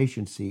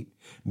 manifestation seat,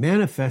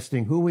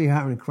 manifesting who we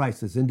are in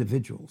Christ as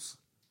individuals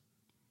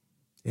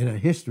in a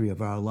history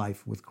of our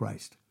life with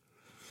Christ.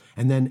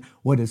 And then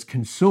what is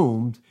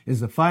consumed is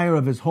the fire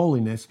of his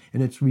holiness,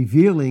 and it's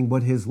revealing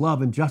what his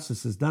love and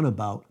justice has done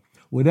about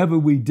whatever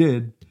we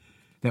did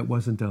that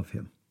wasn't of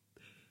him.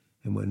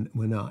 And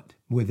we're not.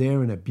 We're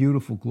there in a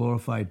beautiful,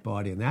 glorified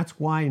body. And that's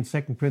why in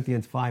 2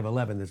 Corinthians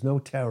 5:11, there's no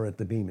terror at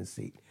the Bema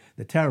seat.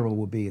 The terror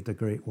will be at the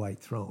great white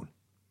throne.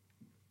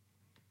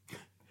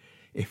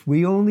 If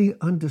we only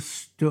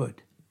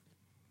understood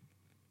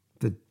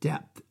the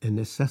depth and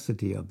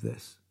necessity of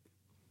this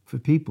for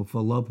people,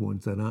 for loved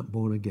ones that aren't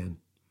born again.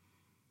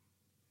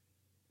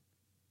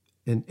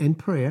 And in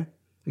prayer,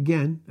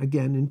 again,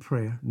 in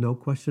prayer, no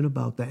question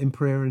about that. In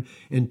prayer and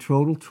in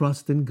total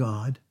trust in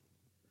God,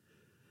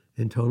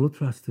 in total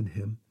trust in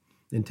him,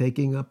 and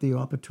taking up the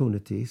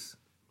opportunities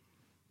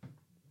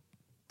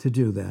to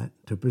do that,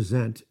 to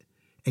present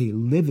a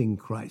living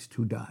Christ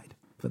who died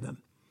for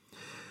them.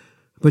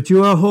 But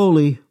you are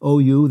holy, O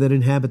you that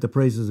inhabit the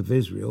praises of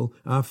Israel.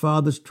 Our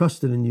fathers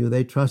trusted in you.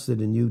 They trusted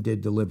and you did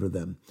deliver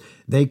them.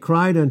 They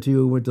cried unto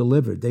you and were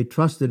delivered. They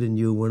trusted in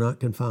you, were not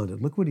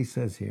confounded. Look what he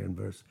says here in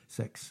verse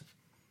 6.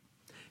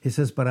 He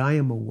says, but I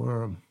am a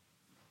worm.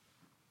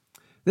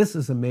 This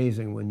is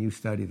amazing when you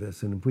study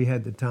this, and if we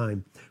had the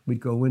time, we'd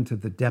go into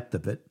the depth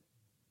of it.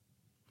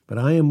 But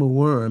I am a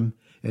worm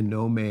and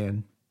no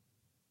man.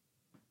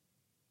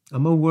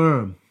 I'm a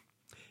worm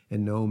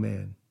and no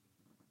man.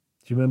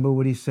 Do you remember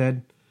what he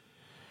said?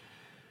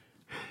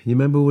 You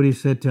remember what he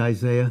said to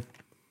Isaiah?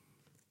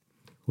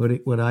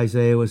 What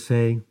Isaiah was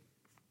saying?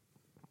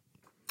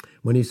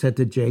 When he said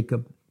to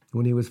Jacob,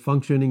 when he was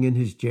functioning in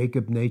his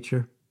Jacob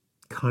nature,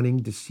 cunning,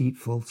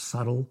 deceitful,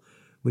 subtle,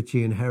 which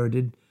he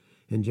inherited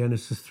in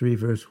Genesis 3,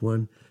 verse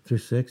 1 through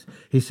 6,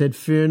 he said,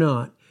 fear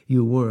not,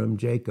 you worm,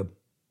 Jacob.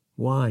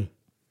 Why?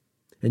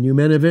 And you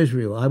men of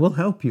Israel, I will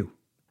help you,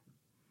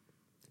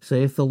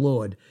 saith the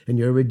Lord, and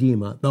your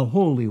Redeemer, the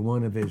Holy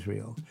One of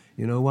Israel.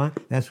 You know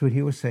what? That's what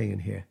he was saying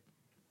here.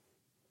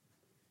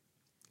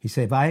 He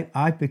said,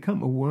 I've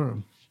become a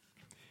worm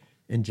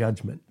in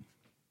judgment.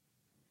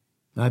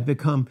 I've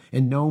become,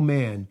 and no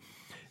man.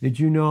 Did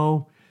you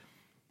know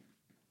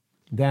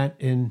that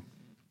in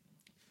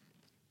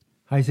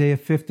Isaiah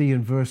 50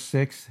 and verse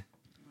 6,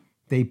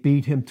 they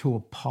beat him to a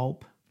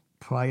pulp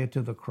prior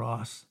to the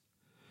cross?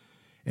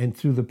 And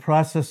through the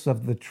process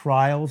of the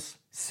trials,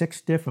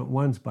 6 different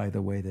ones, by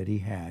the way, that he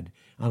had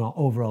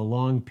over a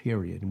long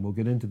period, and we'll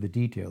get into the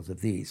details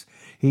of these,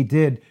 he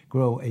did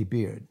grow a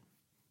beard.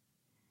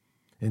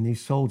 And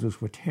these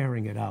soldiers were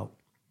tearing it out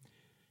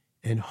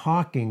and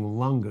hawking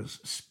lunges,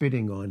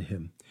 spitting on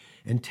him,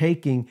 and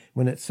taking,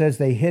 when it says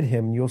they hit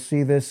him, you'll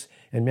see this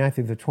in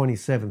Matthew the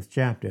 27th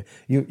chapter,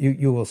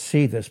 you will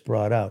see this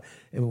brought out.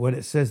 And when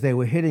it says they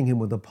were hitting him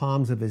with the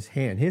palms of his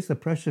hand, here's the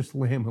precious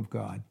Lamb of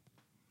God.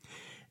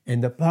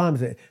 And the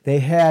palms, they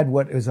had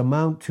what is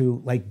amount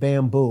to like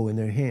bamboo in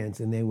their hands,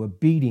 and they were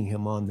beating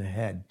him on the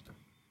head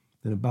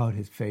and about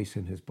his face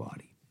and his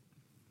body.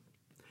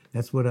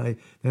 That's what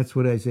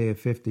Isaiah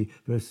 50,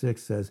 verse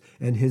 6 says.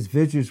 And his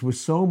visage was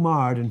so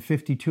marred in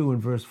 52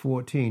 and verse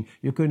 14,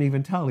 you couldn't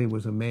even tell he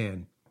was a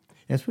man.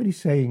 That's what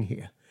he's saying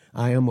here.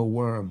 I am a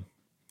worm,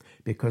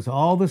 because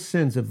all the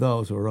sins of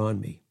those are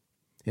on me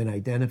in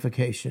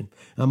identification.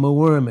 I'm a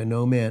worm and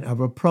no man, a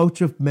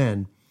reproach of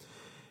men,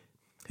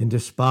 and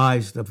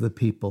despised of the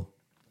people.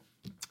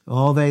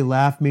 All they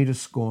laughed me to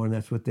scorn.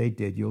 That's what they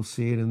did. You'll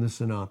see it in the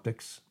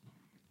synoptics,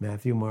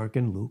 Matthew, Mark,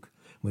 and Luke,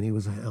 when he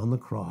was on the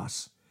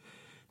cross.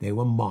 They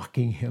were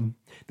mocking him.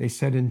 They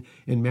said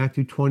in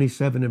Matthew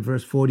 27 and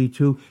verse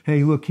 42,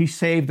 hey, look, he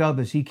saved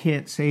others. He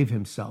can't save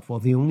himself. Well,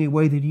 the only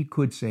way that he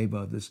could save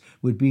others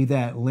would be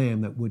that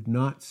lamb that would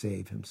not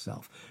save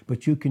himself.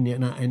 But you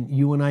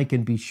and I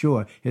can be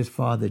sure his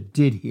Father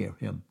did hear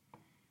him.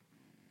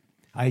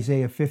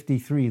 Isaiah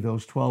 53,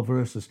 those 12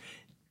 verses,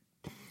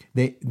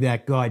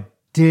 that God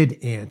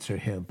did answer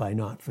him by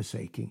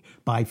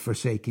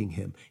forsaking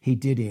him. He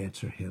did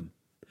answer him.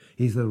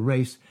 He's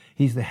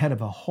the head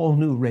of a whole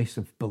new race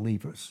of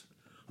believers,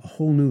 a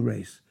whole new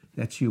race.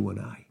 That's you and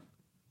I.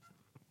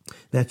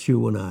 That's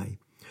you and I.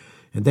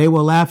 And they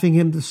were laughing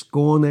him to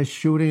scorn. They're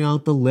shooting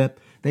out the lip.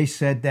 They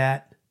said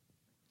that.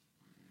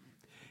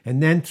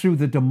 And then through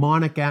the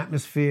demonic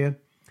atmosphere,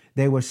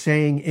 they were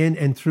saying in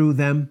and through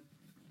them,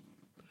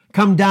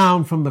 come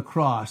down from the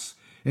cross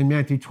in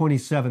Matthew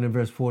 27 and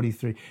verse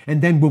 43,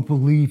 and then we'll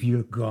believe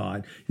you're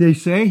God. They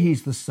say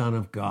he's the Son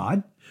of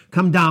God.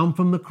 Come down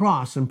from the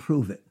cross and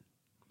prove it.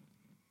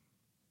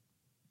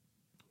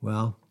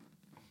 Well,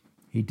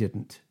 he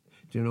didn't.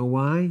 Do you know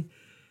why?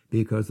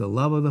 Because the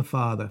love of the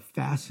Father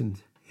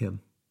fastened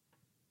him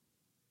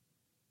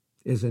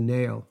as a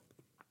nail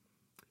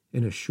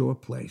in a sure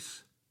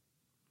place,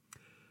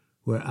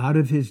 where out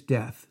of his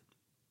death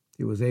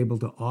he was able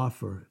to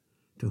offer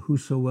to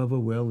whosoever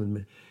will,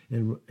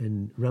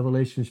 in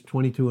Revelations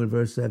 22 and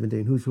verse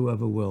 17,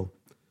 whosoever will,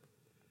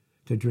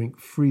 to drink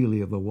freely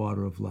of the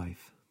water of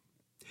life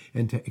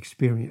and to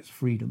experience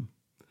freedom.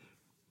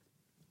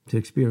 To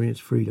experience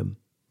freedom.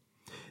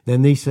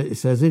 Then he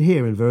says it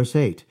here in verse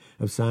 8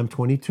 of Psalm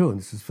 22, and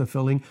this is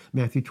fulfilling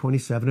Matthew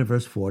 27 and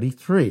verse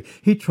 43.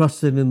 He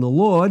trusted in the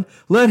Lord,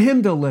 let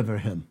him deliver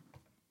him.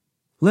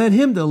 Let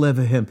him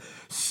deliver him,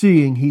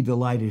 seeing he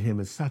delighted him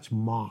in such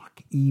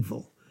mock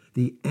evil,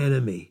 the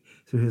enemy,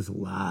 through his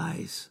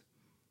lies.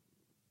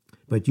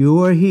 But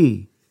you are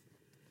he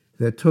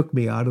that took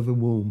me out of the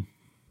womb.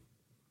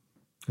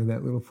 And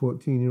that little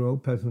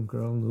 14-year-old peasant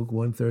girl in Luke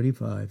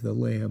 1:35, the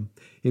lamb.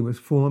 He was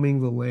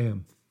forming the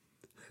lamb,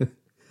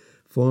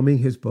 forming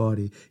his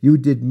body. You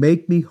did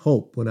make me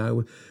hope when I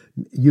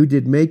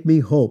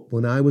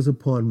was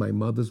upon my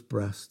mother's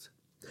breast.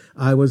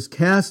 I was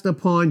cast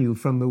upon you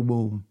from the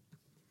womb,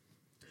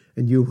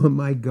 and you were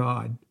my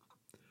God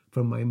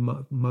from my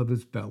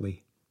mother's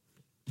belly.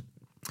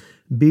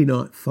 Be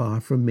not far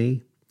from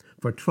me,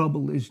 for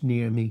trouble is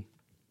near me,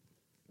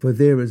 for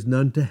there is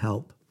none to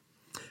help.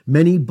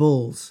 Many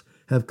bulls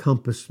have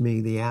compassed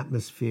me, the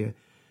atmosphere.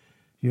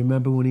 You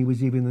remember when he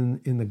was even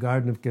in the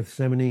Garden of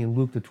Gethsemane in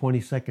Luke, the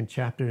 22nd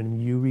chapter,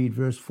 and you read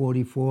verse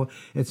 44,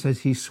 it says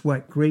he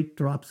sweat great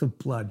drops of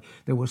blood.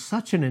 There was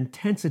such an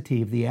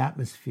intensity of the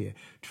atmosphere,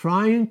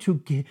 trying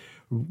to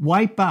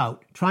wipe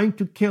out, trying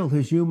to kill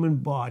his human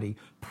body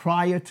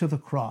prior to the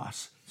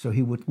cross so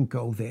he wouldn't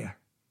go there.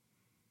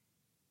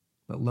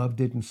 But love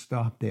didn't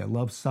stop there.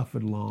 Love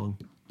suffered long.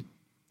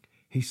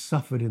 He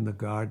suffered in the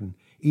garden.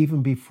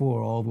 Even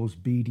before all those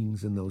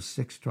beatings and those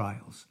 6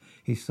 trials,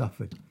 he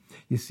suffered.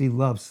 You see,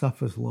 love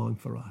suffers long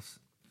for us.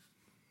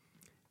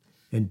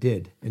 And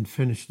did, and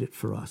finished it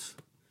for us.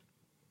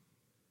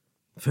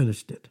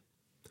 Finished it.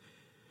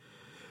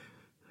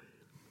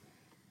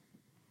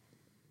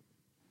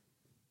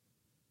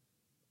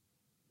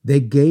 They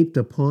gaped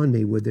upon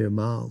me with their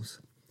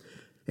mouths,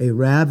 as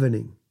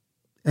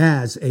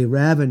a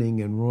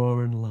ravening and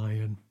roaring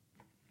lion.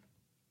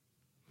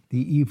 The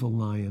evil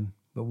lion.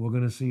 But we're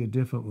going to see a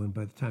different one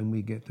by the time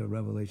we get to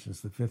Revelations,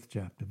 the 5th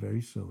chapter,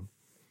 very soon.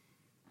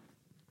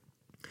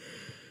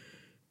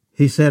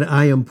 He said,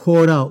 I am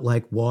poured out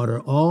like water.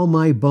 All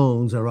my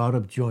bones are out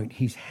of joint.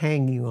 He's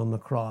hanging on the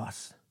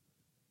cross.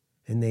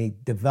 And they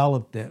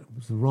developed it. It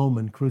was the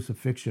Roman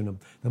crucifixion of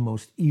the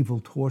most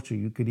evil torture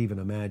you could even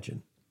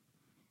imagine.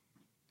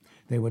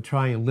 They would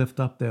try and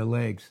lift up their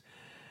legs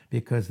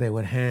because they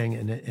would hang,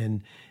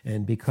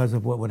 and because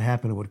of what would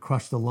happen, it would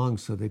crush the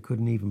lungs so they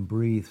couldn't even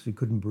breathe. So he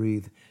couldn't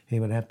breathe. He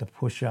would have to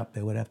push up.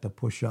 They would have to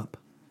push up.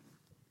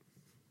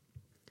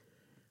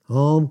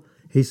 My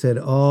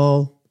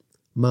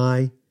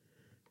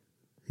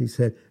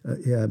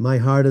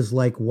heart is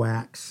like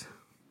wax.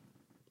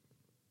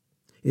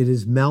 It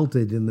is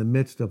melted in the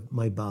midst of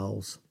my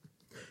bowels.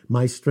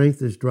 My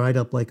strength is dried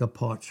up like a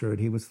potsherd.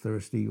 He was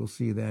thirsty. You'll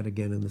see that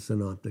again in the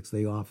Synoptics.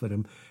 They offered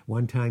him.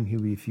 One time he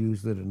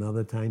refused it.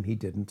 Another time he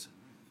didn't.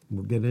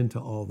 We'll get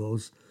into all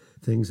those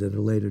things at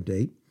a later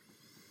date.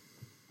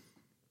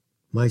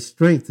 My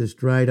strength is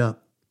dried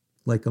up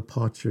like a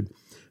potsherd.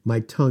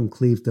 My tongue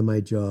cleaves to my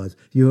jaws.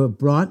 You have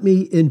brought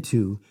me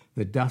into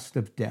the dust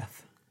of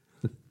death.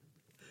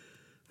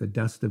 The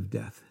dust of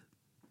death.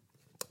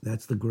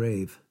 That's the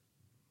grave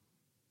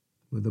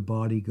where the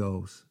body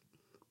goes.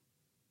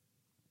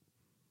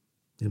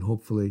 And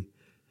hopefully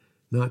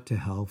not to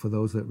hell for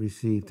those that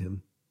received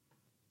him.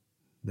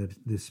 That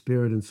the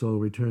spirit and soul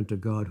returned to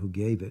God who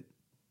gave it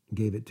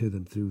to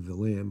them through the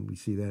Lamb. We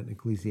see that in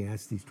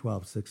Ecclesiastes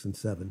 12, 6 and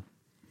 7.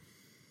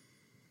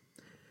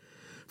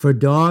 For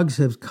dogs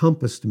have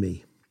compassed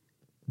me.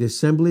 The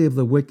assembly of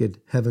the wicked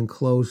have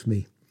enclosed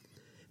me.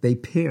 They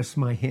pierce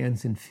my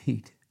hands and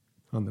feet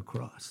on the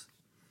cross.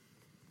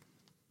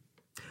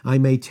 I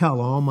may tell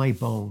all my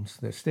bones,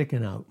 they're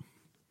sticking out.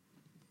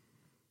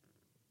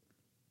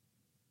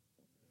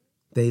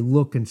 They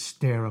look and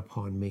stare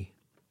upon me.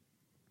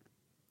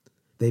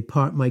 They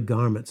part my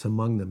garments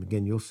among them.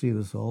 Again, you'll see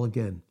this all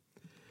again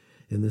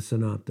in the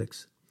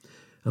Synoptics.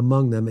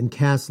 Among them, and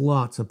cast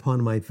lots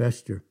upon my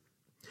vesture.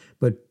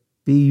 But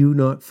be you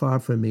not far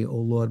from me, O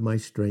Lord, my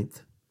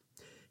strength.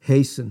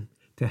 Hasten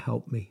to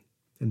help me.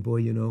 And boy,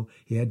 you know,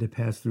 he had to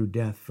pass through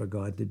death for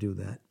God to do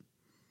that.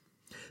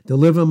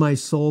 Deliver my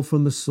soul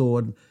from the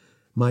sword,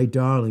 my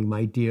darling,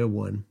 my dear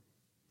one,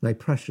 my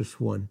precious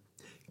one.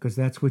 Because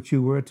that's what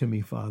you were to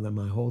me, Father,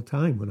 my whole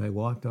time when I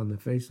walked on the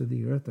face of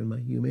the earth in my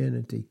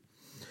humanity.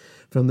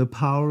 From the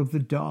power of the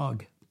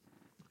dog.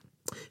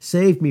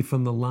 Save me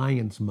from the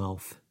lion's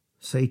mouth,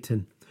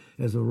 Satan,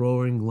 as a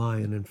roaring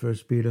lion in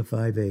 1 Peter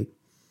 5:8.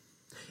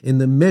 In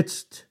the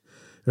midst,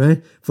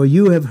 right? For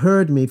you have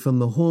heard me from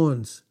the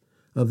horns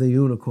of the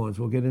unicorns.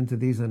 We'll get into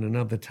these in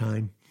another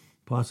time,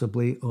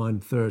 possibly on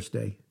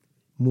Thursday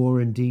more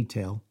in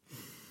detail,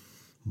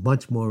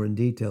 much more in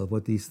detail of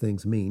what these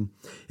things mean.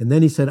 And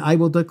then he said, I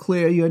will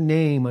declare your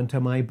name unto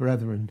my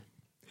brethren.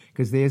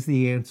 Because there's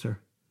the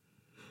answer.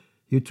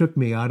 You took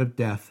me out of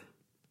death.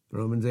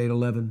 Romans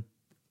 8:11.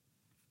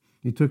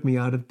 You took me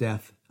out of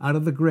death, out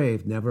of the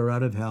grave, never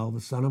out of hell.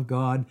 The Son of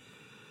God,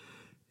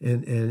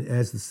 and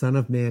as the Son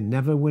of Man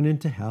never went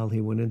into hell,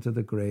 he went into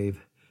the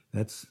grave.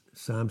 That's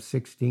Psalm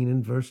 16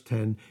 and verse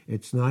 10.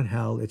 It's not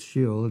hell, it's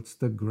Sheol, it's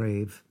the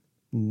grave.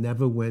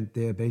 Never went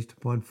there, based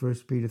upon 1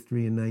 Peter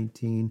 3 and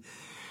 19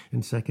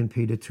 and 2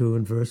 Peter 2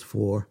 and verse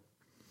 4.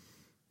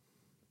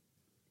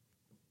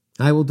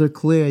 I will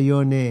declare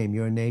your name,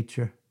 your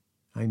nature.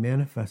 I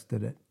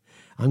manifested it.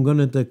 I'm going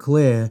to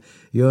declare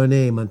your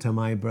name unto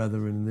my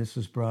brethren. And this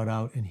is brought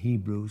out in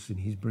Hebrews, and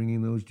he's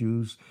bringing those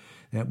Jews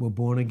that were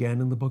born again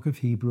in the book of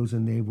Hebrews,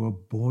 and they were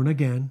born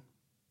again,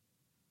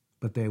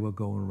 but they were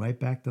going right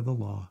back to the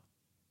law,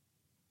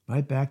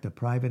 right back to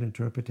private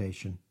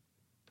interpretation.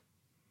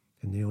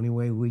 And the only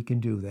way we can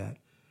do that,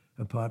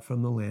 apart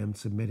from the Lamb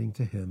submitting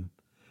to him,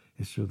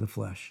 is through the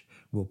flesh.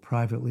 We'll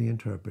privately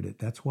interpret it.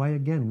 That's why,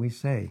 again, we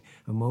say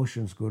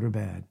emotions, good or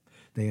bad,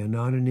 they are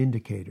not an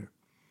indicator.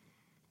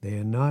 They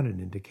are not an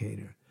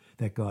indicator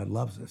that God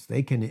loves us.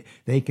 They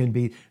can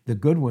be, the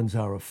good ones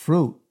are a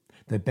fruit.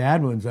 The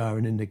bad ones are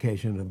an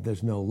indication of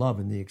there's no love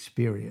in the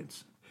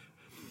experience.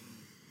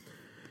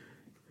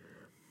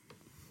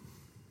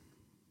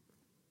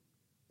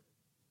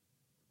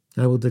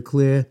 I will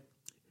declare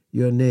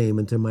your name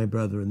unto my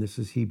brethren. This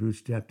is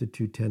Hebrews chapter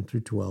 2, 10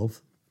 through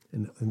 12.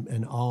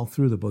 And all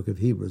through the book of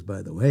Hebrews,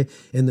 by the way.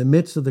 In the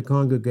midst of the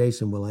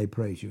congregation will I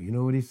praise you. You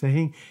know what he's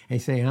saying?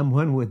 He's saying, I'm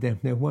one with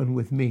them, they're one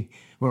with me.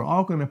 We're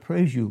all going to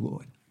praise you,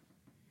 Lord,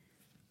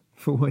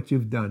 for what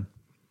you've done.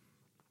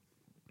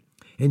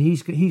 And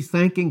he's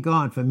thanking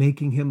God for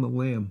making him the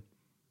Lamb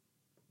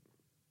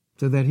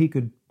so that he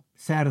could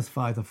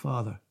satisfy the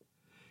Father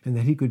and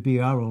that he could be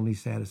our only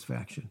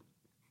satisfaction.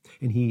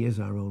 And he is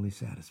our only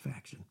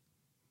satisfaction.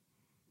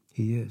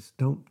 He is.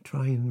 Don't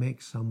try and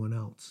make someone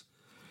else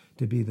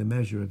to be the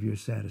measure of your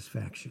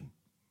satisfaction.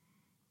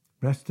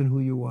 Rest in who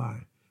you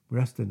are.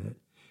 Rest in it.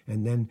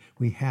 And then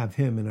we have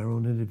him in our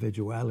own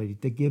individuality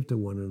to give to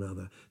one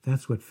another.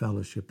 That's what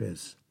fellowship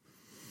is.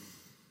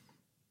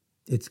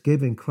 It's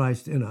giving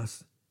Christ in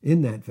us,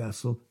 in that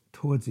vessel,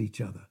 towards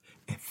each other.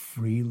 And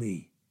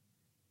freely.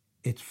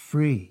 It's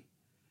free.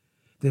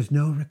 There's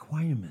no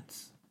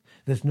requirements.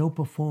 There's no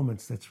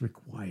performance that's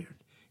required.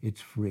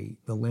 It's free.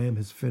 The Lamb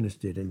has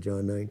finished it in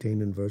John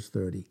 19 and verse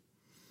 30.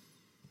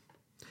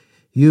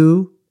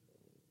 You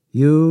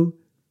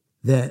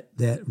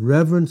that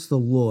reverence the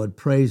Lord,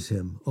 praise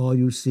him, all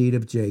you seed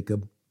of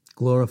Jacob,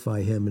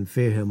 glorify him and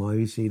fear him, all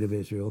you seed of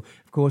Israel.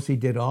 Of course, he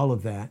did all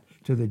of that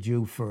to the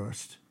Jew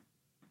first.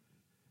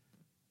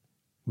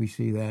 We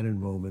see that in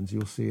Romans.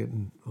 You'll see it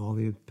in all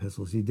the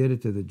epistles. He did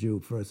it to the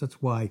Jew first.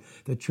 That's why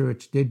the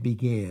church did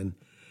begin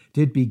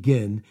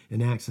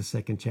in Acts, the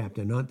 2nd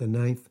chapter, not the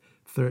 9th,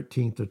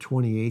 13th, or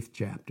 28th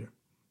chapter.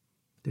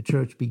 The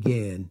church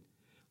began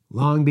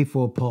long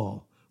before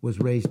Paul was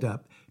raised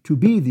up to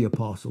be the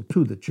apostle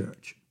to the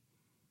church.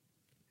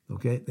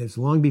 Okay, it's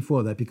long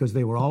before that, because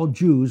they were all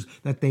Jews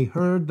that they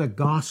heard the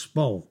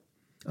gospel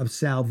of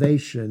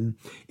salvation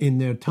in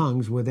their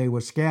tongues, where they were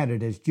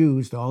scattered as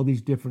Jews to all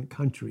these different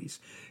countries.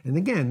 And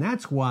again,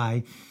 that's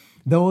why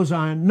those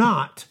are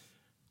not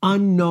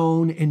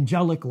unknown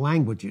angelic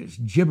languages,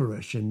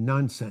 gibberish and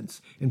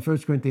nonsense in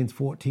 1 Corinthians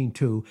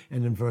 14:2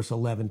 and in verse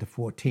 11 to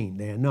 14.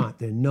 They are not.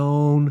 They're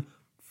known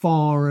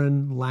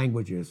foreign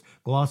languages.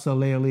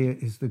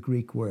 Glossolalia is the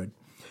Greek word.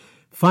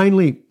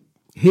 Finally,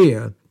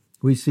 here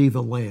we see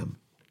the Lamb.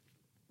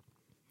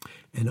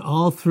 And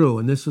all through,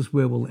 and this is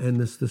where we'll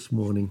end this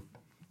morning,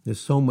 there's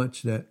so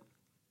much that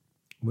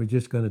we're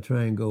just going to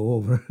try and go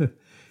over,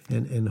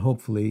 and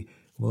hopefully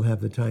we'll have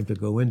the time to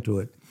go into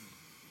it.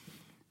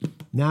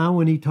 Now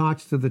when he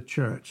talks to the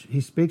church,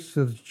 he speaks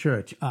to the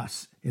church,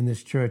 us, in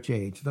this church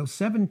age. Those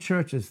 7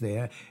 churches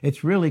there,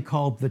 it's really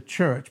called the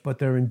church, but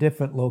they're in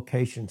different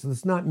locations.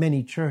 There's not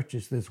many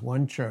churches, there's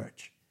one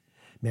church.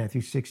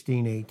 Matthew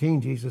 16:18,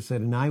 Jesus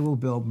said, and I will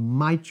build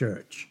my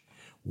church.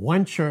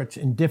 One church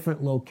in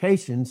different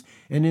locations,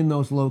 and in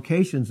those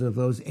locations of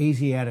those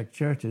Asiatic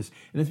churches.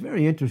 And it's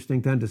very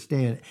interesting to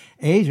understand.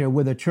 Asia,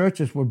 where the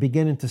churches were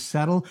beginning to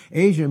settle,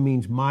 Asia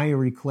means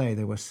miry clay.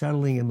 They were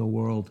settling in the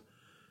world.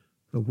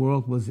 The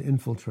world was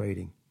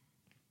infiltrating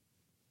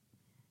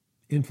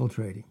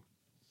the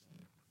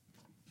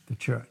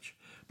church.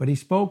 But he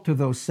spoke to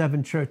those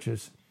 7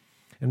 churches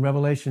in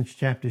Revelation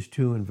chapters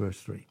 2 and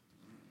verse 3.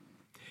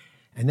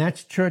 And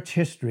that's church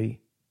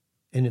history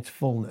in its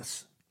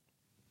fullness.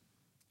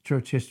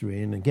 Church history.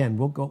 And again,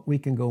 we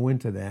can go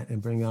into that and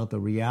bring out the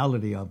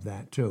reality of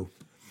that too.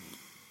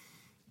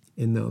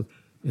 In those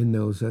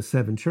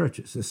 7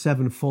 churches, the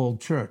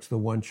 7-fold church, the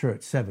one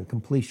church, 7,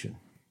 completion,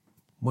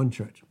 one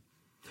church.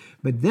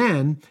 But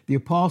then the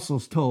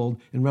apostles told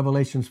in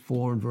Revelations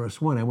 4 and verse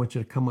 1, I want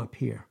you to come up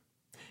here.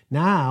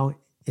 Now,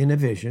 in a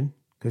vision,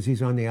 because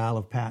he's on the Isle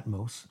of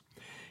Patmos,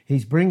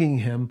 he's bringing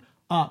him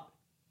up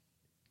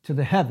to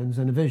the heavens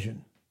in a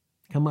vision.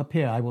 Come up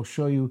here. I will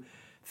show you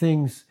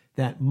things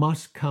that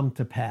must come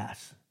to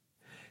pass.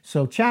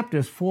 So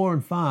chapters 4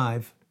 and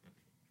 5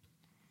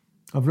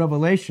 of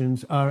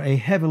Revelations are a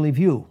heavenly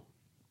view.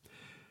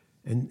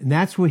 And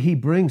that's where he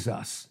brings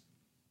us.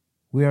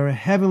 We are a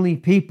heavenly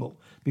people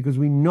because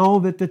we know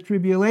that the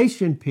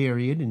tribulation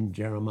period in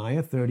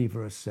Jeremiah 30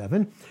 verse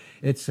 7,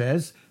 it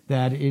says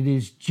that it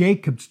is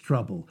Jacob's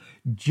trouble.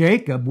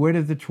 Jacob, where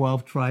did the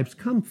 12 tribes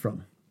come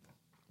from?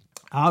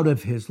 Out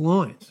of his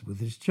loins with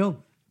his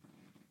children.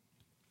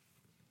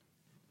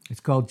 It's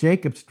called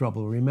Jacob's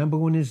trouble. Remember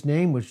when his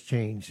name was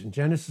changed in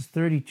Genesis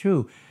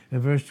 32 and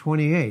verse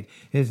 28.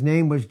 His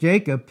name was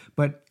Jacob,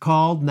 but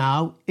called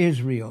now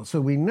Israel.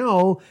 So we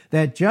know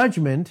that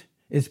judgment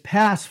is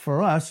past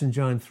for us in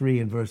John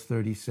 3 and verse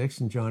 36,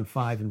 and John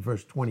 5 and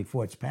verse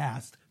 24. It's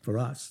past for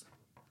us.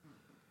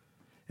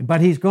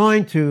 But he's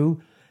going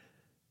to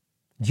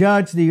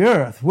judge the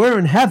earth. We're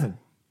in heaven.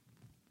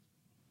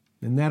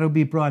 And that'll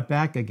be brought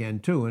back again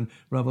too in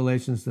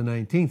Revelations the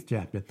 19th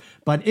chapter.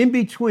 But in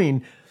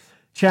between,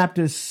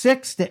 chapters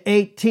 6 to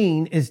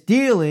 18 is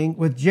dealing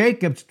with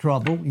Jacob's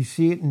trouble. You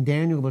see it in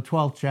Daniel, the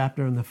 12th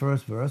chapter, in the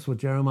first verse, with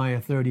Jeremiah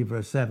 30,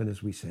 verse 7,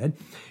 as we said.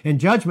 And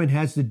judgment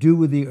has to do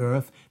with the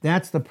earth.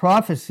 That's the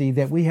prophecy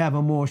that we have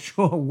a more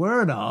sure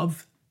word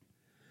of,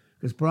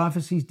 because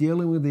prophecy's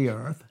dealing with the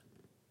earth,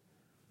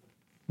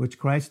 which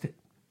Christ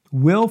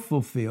will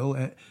fulfill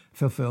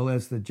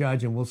as the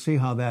judge, and we'll see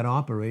how that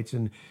operates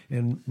in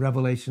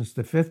Revelations,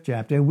 the 5th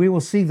chapter. And we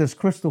will see this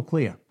crystal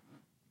clear.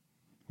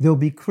 There'll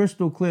be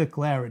crystal clear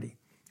clarity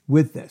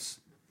with this.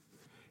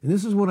 And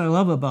this is what I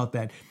love about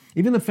that.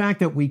 Even the fact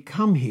that we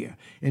come here,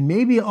 and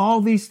maybe all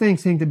these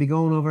things seem to be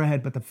going over our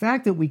head, but the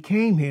fact that we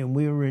came here and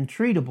we were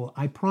entreatable,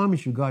 I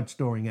promise you God's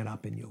storing it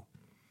up in you.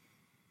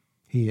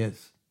 He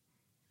is.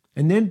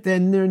 And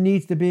then there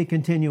needs to be a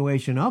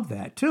continuation of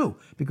that too,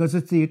 because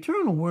it's the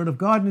eternal word of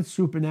God and it's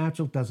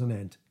supernatural. It doesn't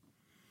end.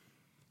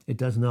 It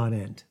does not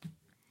end.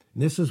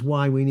 And this is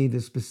why we need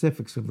the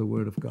specifics of the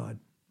word of God.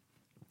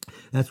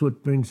 That's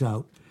what brings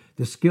out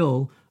the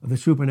skill of the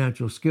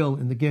supernatural skill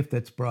in the gift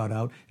that's brought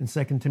out in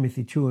 2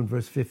 Timothy 2 and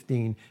verse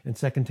 15 and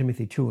 2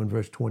 Timothy 2 and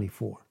verse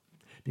 24.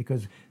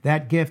 Because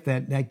that gift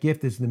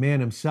is the man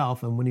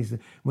himself, and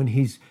when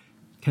he's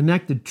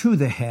connected to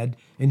the head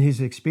in his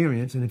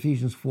experience in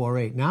Ephesians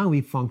 4:8. Now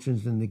he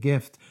functions in the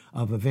gift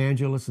of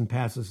evangelists and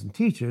pastors and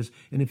teachers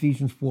in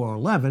Ephesians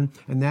 4:11,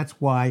 and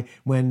that's why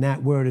when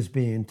that word is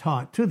being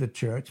taught to the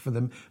church for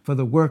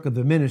the work of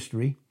the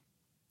ministry,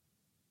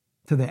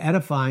 to the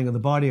edifying of the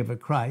body of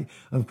Christ,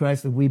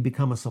 that we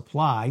become a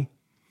supply,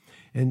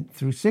 and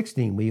through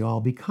 16 we all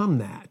become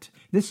that.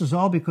 This is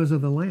all because of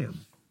the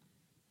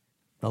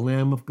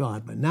Lamb of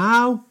God. But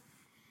now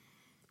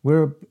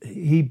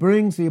he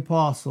brings the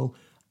apostle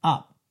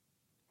up.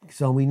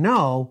 So we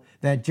know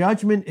that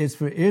judgment is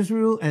for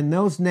Israel and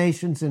those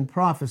nations in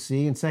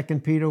prophecy in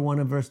 2 Peter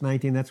 1 and verse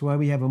 19. That's why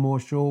we have a more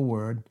sure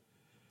word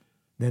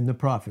than the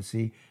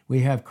prophecy. We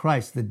have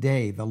Christ, the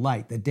day, the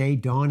light, the day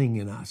dawning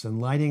in us and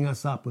lighting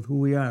us up with who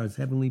we are as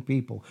heavenly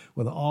people,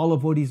 with all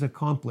of what he's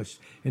accomplished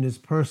in his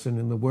person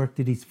and the work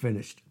that he's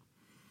finished.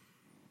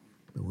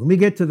 When we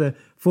get to the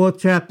 4th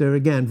chapter,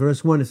 again,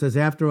 verse 1, it says,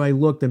 "After I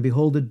looked, and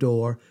behold, a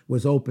door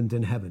was opened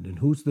in heaven." And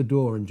who's the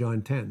door in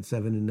John 10,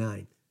 7 and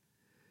 9?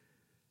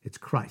 It's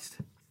Christ.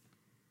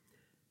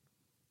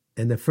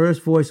 And the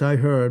first voice I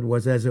heard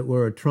was as it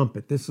were a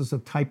trumpet. This is a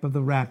type of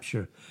the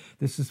rapture.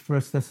 This is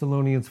 1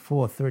 Thessalonians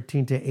 4,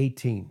 13 to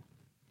 18.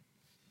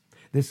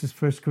 This is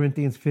 1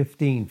 Corinthians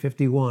 15,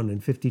 51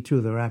 and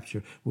 52, the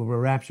rapture. We were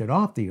raptured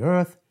off the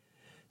earth.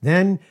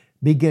 Then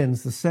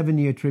begins the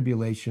 7-year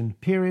tribulation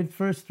period.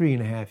 First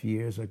 3.5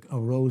 years are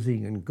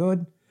rosy and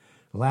good.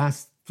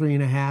 Last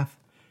 3.5,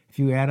 if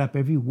you add up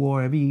every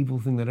war, every evil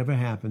thing that ever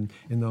happened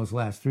in those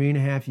last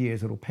 3.5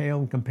 years, it'll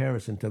pale in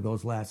comparison to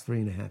those last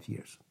 3.5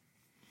 years.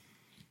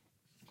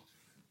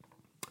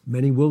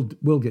 Many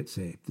will get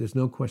saved. There's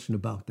no question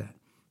about that.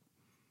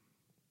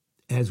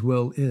 As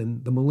will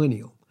in the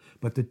millennial.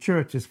 But the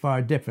church is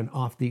far different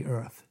off the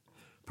earth.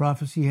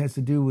 Prophecy has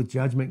to do with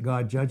judgment,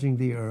 God judging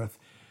the earth,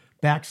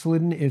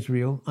 backslidden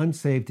Israel,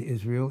 unsaved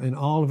Israel, and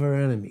all of her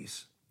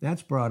enemies.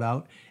 That's brought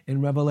out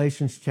in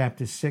Revelations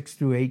chapters 6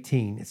 through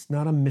 18. It's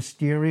not a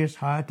mysterious,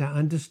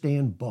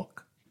 hard-to-understand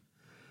book.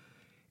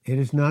 It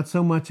is not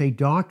so much a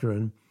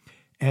doctrine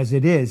as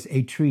it is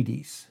a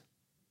treatise.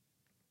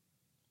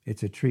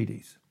 It's a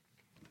treatise.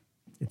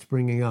 It's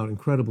bringing out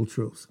incredible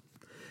truths.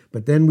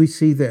 But then we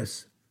see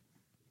this.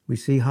 We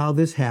see how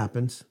this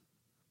happens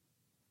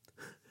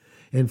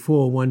in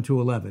 4, 1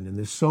 to 11. And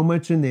there's so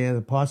much in there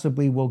that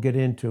possibly we'll get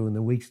into in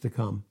the weeks to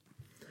come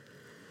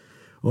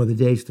or the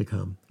days to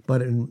come.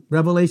 But in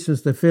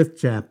Revelations, the 5th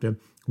chapter,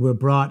 we're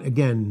brought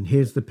again.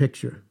 Here's the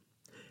picture.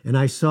 "And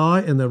I saw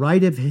in the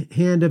right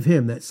hand of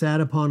him that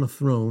sat upon a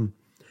throne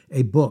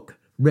a book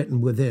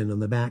written within on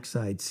the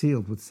backside,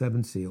 sealed with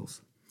 7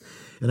 seals.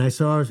 And I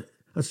saw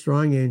a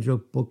strong angel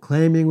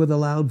proclaiming with a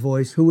loud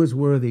voice, 'Who is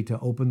worthy to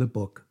open the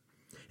book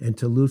and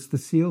to loose the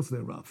seals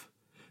thereof?'"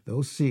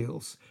 Those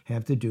seals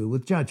have to do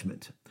with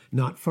judgment,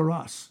 not for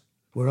us.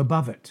 We're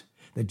above it.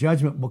 The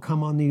judgment will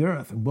come on the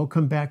earth, and we'll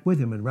come back with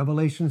him in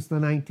Revelations, the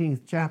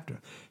 19th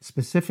chapter,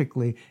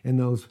 specifically in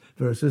those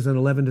verses in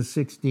 11 to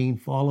 16,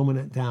 following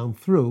it down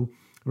through,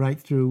 right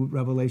through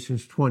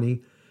Revelations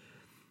 20,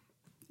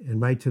 and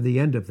right to the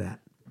end of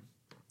that,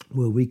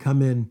 where we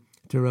come in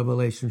to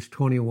Revelations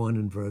 21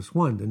 and verse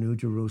 1, the New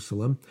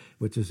Jerusalem,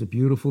 which is a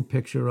beautiful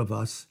picture of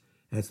us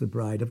as the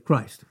bride of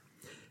Christ.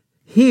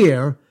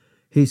 Here,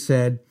 he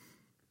said,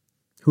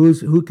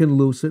 who can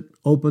loose it,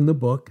 open the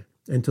book,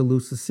 and to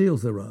loose the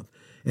seals thereof?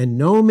 And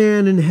no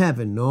man in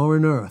heaven nor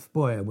in earth,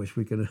 boy, I wish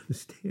we could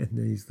understand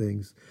these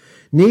things,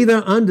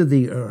 neither under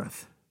the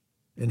earth,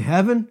 in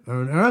heaven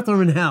or in earth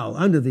or in hell,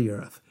 under the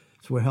earth,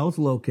 that's where hell's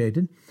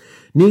located,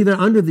 neither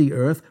under the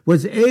earth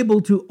was able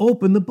to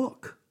open the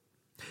book,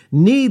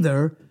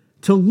 neither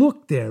to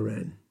look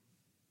therein.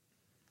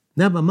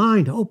 Never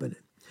mind to open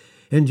it.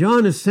 And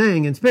John is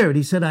saying in spirit,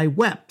 he said, I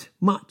wept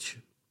much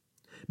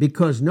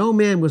because no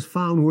man was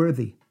found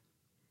worthy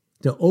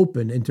to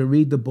open and to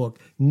read the book,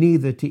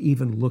 neither to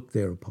even look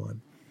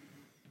thereupon.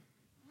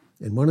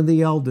 And one of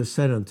the elders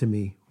said unto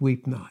me,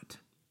 weep not.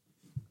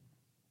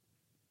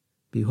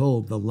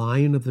 Behold, the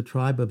Lion of the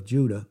tribe of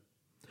Judah,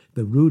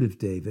 the root of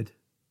David,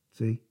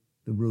 see,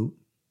 the root,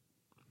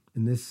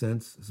 in this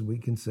sense, as we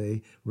can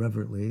say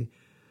reverently,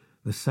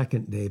 the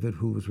second David,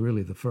 who was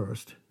really the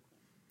first,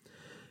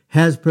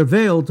 has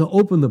prevailed to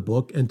open the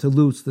book and to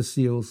loose the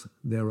seals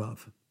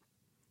thereof,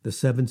 the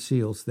 7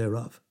 seals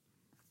thereof.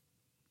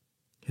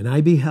 And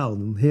I beheld,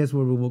 and here's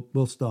where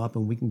we'll stop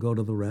and we can go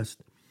to the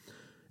rest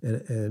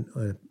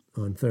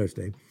on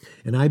Thursday.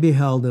 And I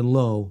beheld, and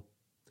lo,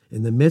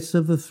 in the midst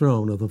of the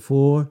throne of the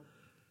 4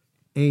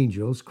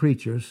 angels,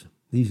 creatures,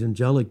 these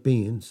angelic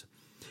beings,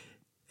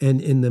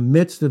 and in the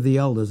midst of the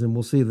elders, and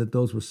we'll see that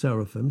those were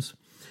seraphims,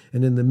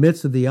 and in the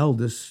midst of the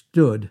elders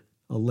stood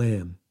a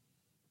lamb,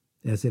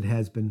 as it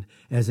had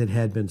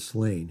been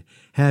slain,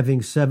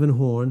 having 7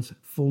 horns,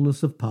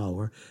 fullness of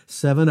power,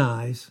 7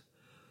 eyes,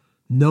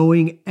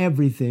 knowing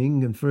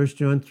everything. In 1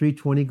 John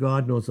 3:20,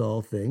 God knows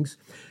all things,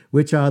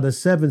 which are the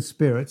 7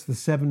 spirits, the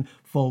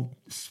 7-fold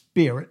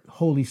spirit,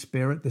 Holy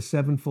Spirit, the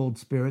 7-fold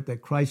spirit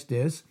that Christ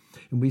is.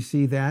 And we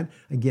see that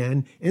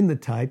again in the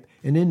type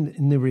and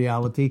in the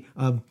reality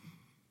of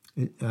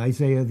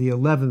Isaiah, the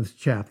 11th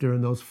chapter,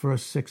 in those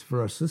first 6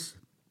 verses.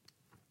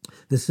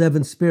 The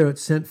 7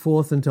 spirits sent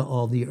forth into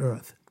all the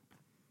earth.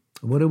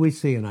 What do we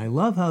see? And I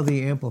love how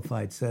the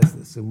Amplified says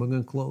this, and we're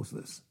going to close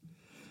this.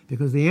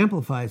 Because the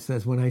Amplified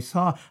says, when I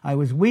saw, I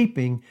was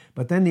weeping,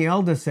 but then the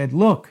elder said,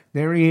 look,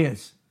 there he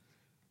is.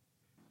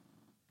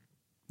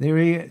 There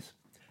he is.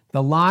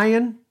 The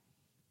Lion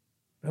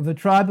of the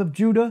tribe of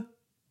Judah,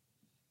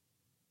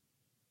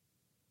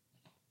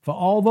 for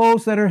all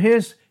those that are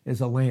his, is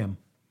a lamb.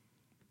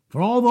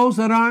 For all those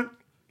that aren't,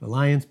 the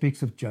Lion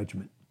speaks of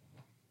judgment.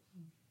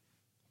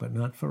 But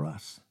not for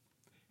us.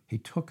 He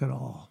took it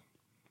all.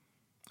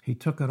 He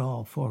took it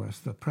all for us,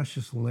 the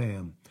precious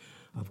Lamb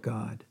of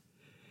God.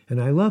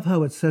 And I love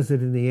how it says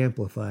it in the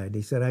Amplified.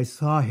 He said, I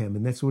saw him,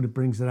 and that's what it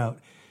brings it out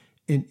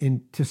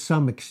in to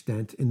some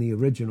extent in the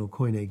original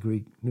Koine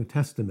Greek New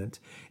Testament.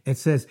 It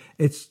says,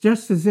 it's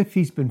just as if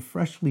he's been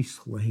freshly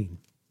slain.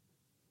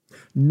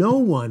 No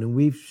one, and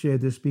we've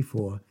shared this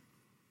before,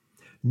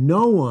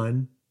 no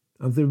one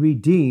of the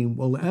redeemed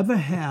will ever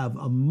have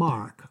a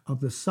mark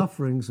of the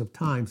sufferings of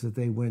times that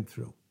they went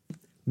through.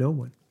 No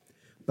one.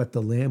 But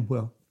the Lamb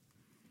will.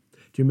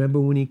 Do you remember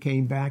when he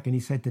came back and he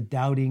said to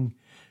doubting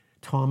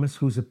Thomas,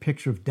 who's a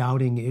picture of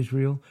doubting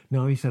Israel?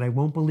 No, he said, I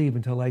won't believe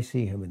until I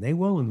see him. And they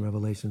will in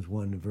Revelations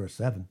 1 and verse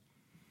 7.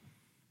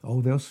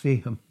 Oh, they'll see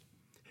him.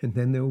 And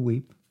then they'll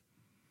weep.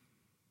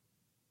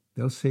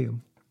 They'll see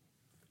him.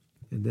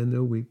 And then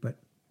they'll weep. But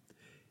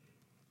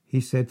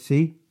he said,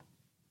 see,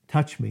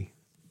 touch me.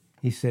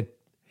 He said,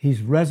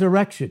 he's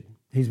resurrection.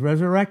 He's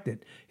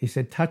resurrected. He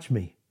said, touch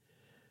me.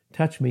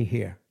 Touch me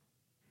here.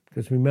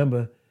 Because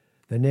remember,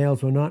 the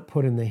nails were not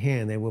put in the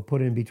hand. They were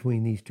put in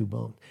between these 2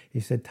 bones. He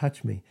said,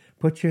 touch me.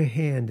 Put your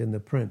hand in the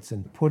prints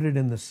and put it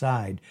in the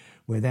side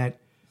where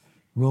that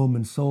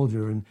Roman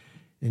soldier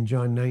in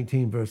John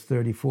 19, verse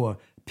 34,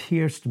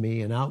 pierced me,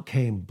 and out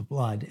came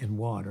blood and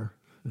water,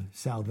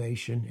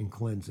 salvation and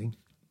cleansing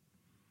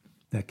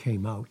that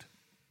came out.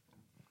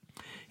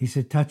 He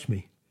said, touch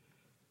me.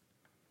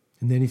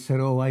 And then he said,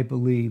 oh, I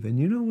believe. And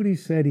you know what he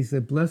said? He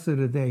said, blessed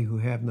are they who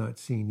have not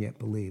seen yet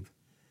believe.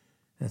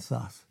 That's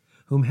us.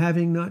 Whom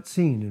having not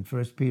seen, in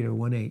 1 Peter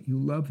 1:8, you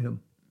love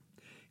him.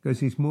 Because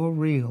he's more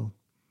real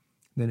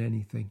than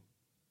anything.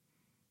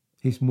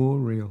 He's more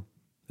real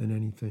than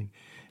anything.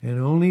 And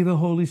only the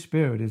Holy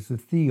Spirit is the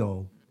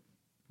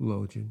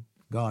theologian,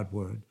 God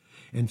word,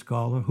 and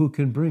scholar who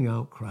can bring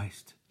out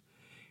Christ.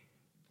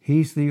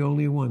 He's the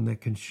only one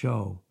that can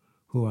show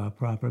who our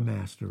proper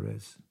master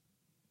is.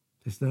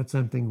 It's not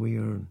something we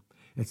earn.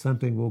 It's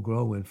something we'll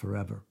grow in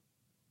forever.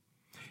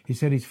 He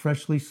said he's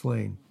freshly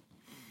slain.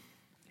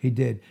 He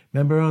did.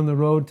 Remember on the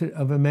road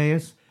of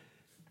Emmaus?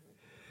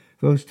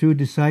 Those 2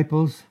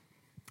 disciples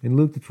in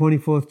Luke the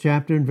 24th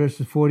chapter in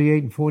verses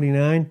 48 and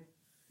 49?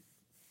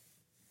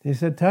 He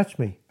said, touch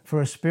me,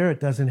 for a spirit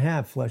doesn't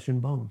have flesh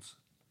and bones.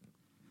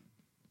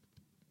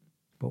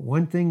 But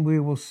one thing we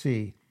will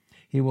see,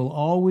 he will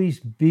always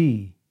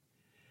be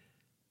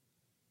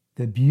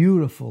the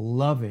beautiful,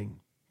 loving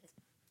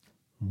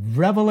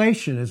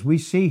revelation as we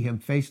see him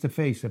face to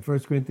face at 1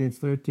 Corinthians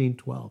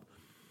 13:12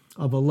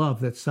 of a love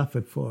that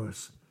suffered for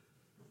us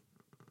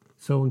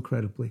so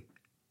incredibly.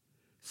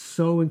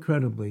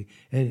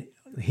 And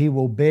he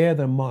will bear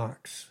the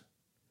marks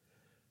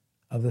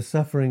of the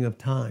suffering of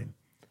time.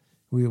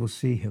 We will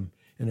see him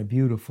in a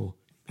beautiful,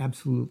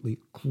 absolutely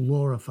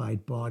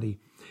glorified body.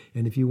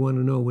 And if you want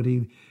to know what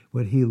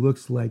he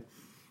looks like,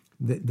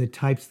 the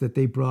types that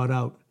they brought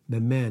out, the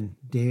men,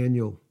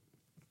 Daniel,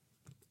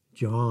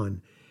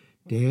 John,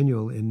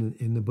 Daniel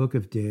in the book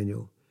of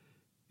Daniel,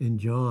 and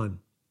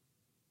John,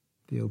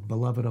 the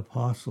beloved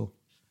apostle.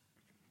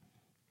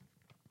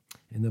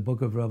 In the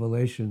book of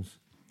Revelations,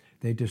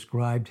 they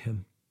described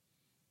him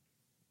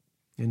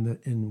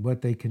in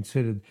what they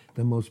considered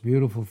the most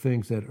beautiful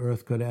things that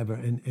earth could ever,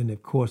 and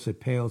of course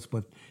it pales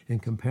but in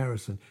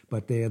comparison,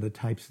 but they are the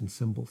types and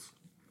symbols.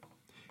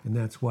 And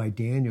that's why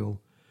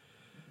Daniel,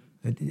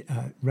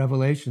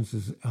 Revelations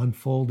is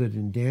unfolded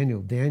in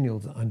Daniel.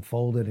 Daniel's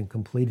unfolded and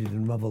completed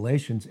in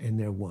Revelations, and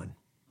they're one.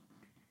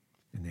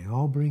 And they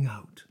all bring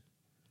out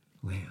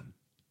Lamb.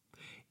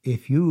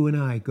 If you and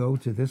I go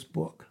to this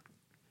book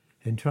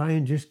and try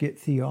and just get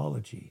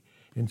theology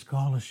and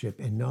scholarship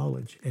and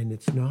knowledge, and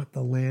it's not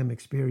the Lamb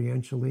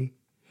experientially,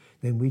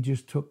 then we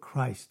just took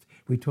Christ.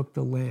 We took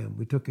the Lamb.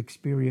 We took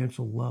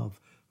experiential love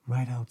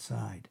right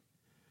outside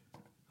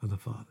of the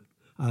Father.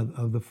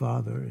 Of the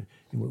Father.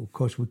 And of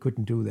course, we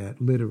couldn't do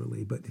that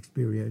literally, but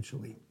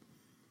experientially.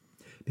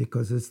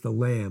 Because it's the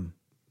Lamb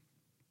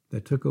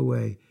that took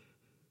away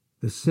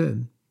the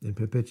sin and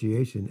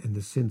propitiation and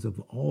the sins of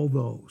all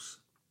those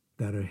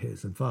that are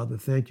his. And Father,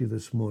 thank you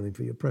this morning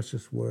for your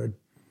precious word.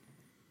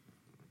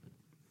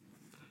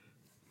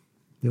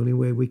 The only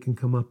way we can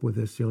come up with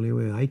this, the only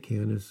way I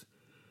can, is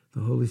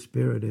the Holy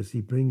Spirit, as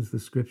he brings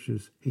the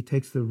scriptures. He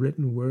takes the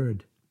written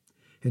word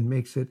and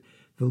makes it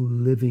the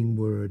living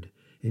word.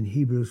 In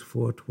Hebrews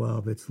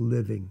 4:12, it's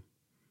living,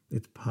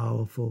 it's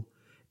powerful,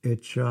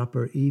 it's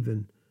sharper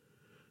than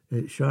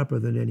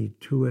any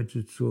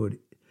two-edged sword,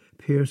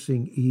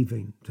 piercing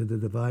even to the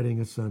dividing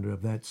asunder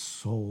of that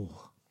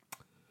soul.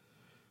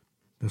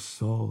 The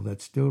soul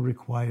that still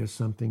requires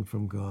something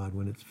from God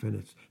when it's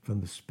finished,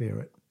 from the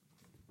Spirit.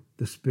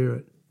 The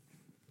Spirit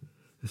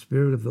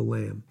of the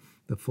Lamb,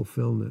 the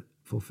fulfillment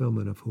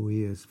of who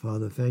he is.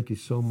 Father, thank you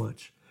so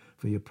much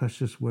for your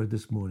precious word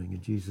this morning.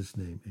 In Jesus'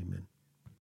 name, amen.